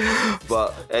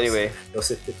 But anyway, you'll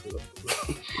say Piccolo.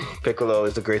 Piccolo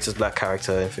is the greatest black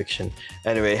character in fiction.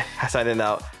 Anyway, signing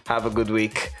out. Have a good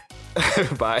week.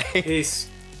 Bye. Peace.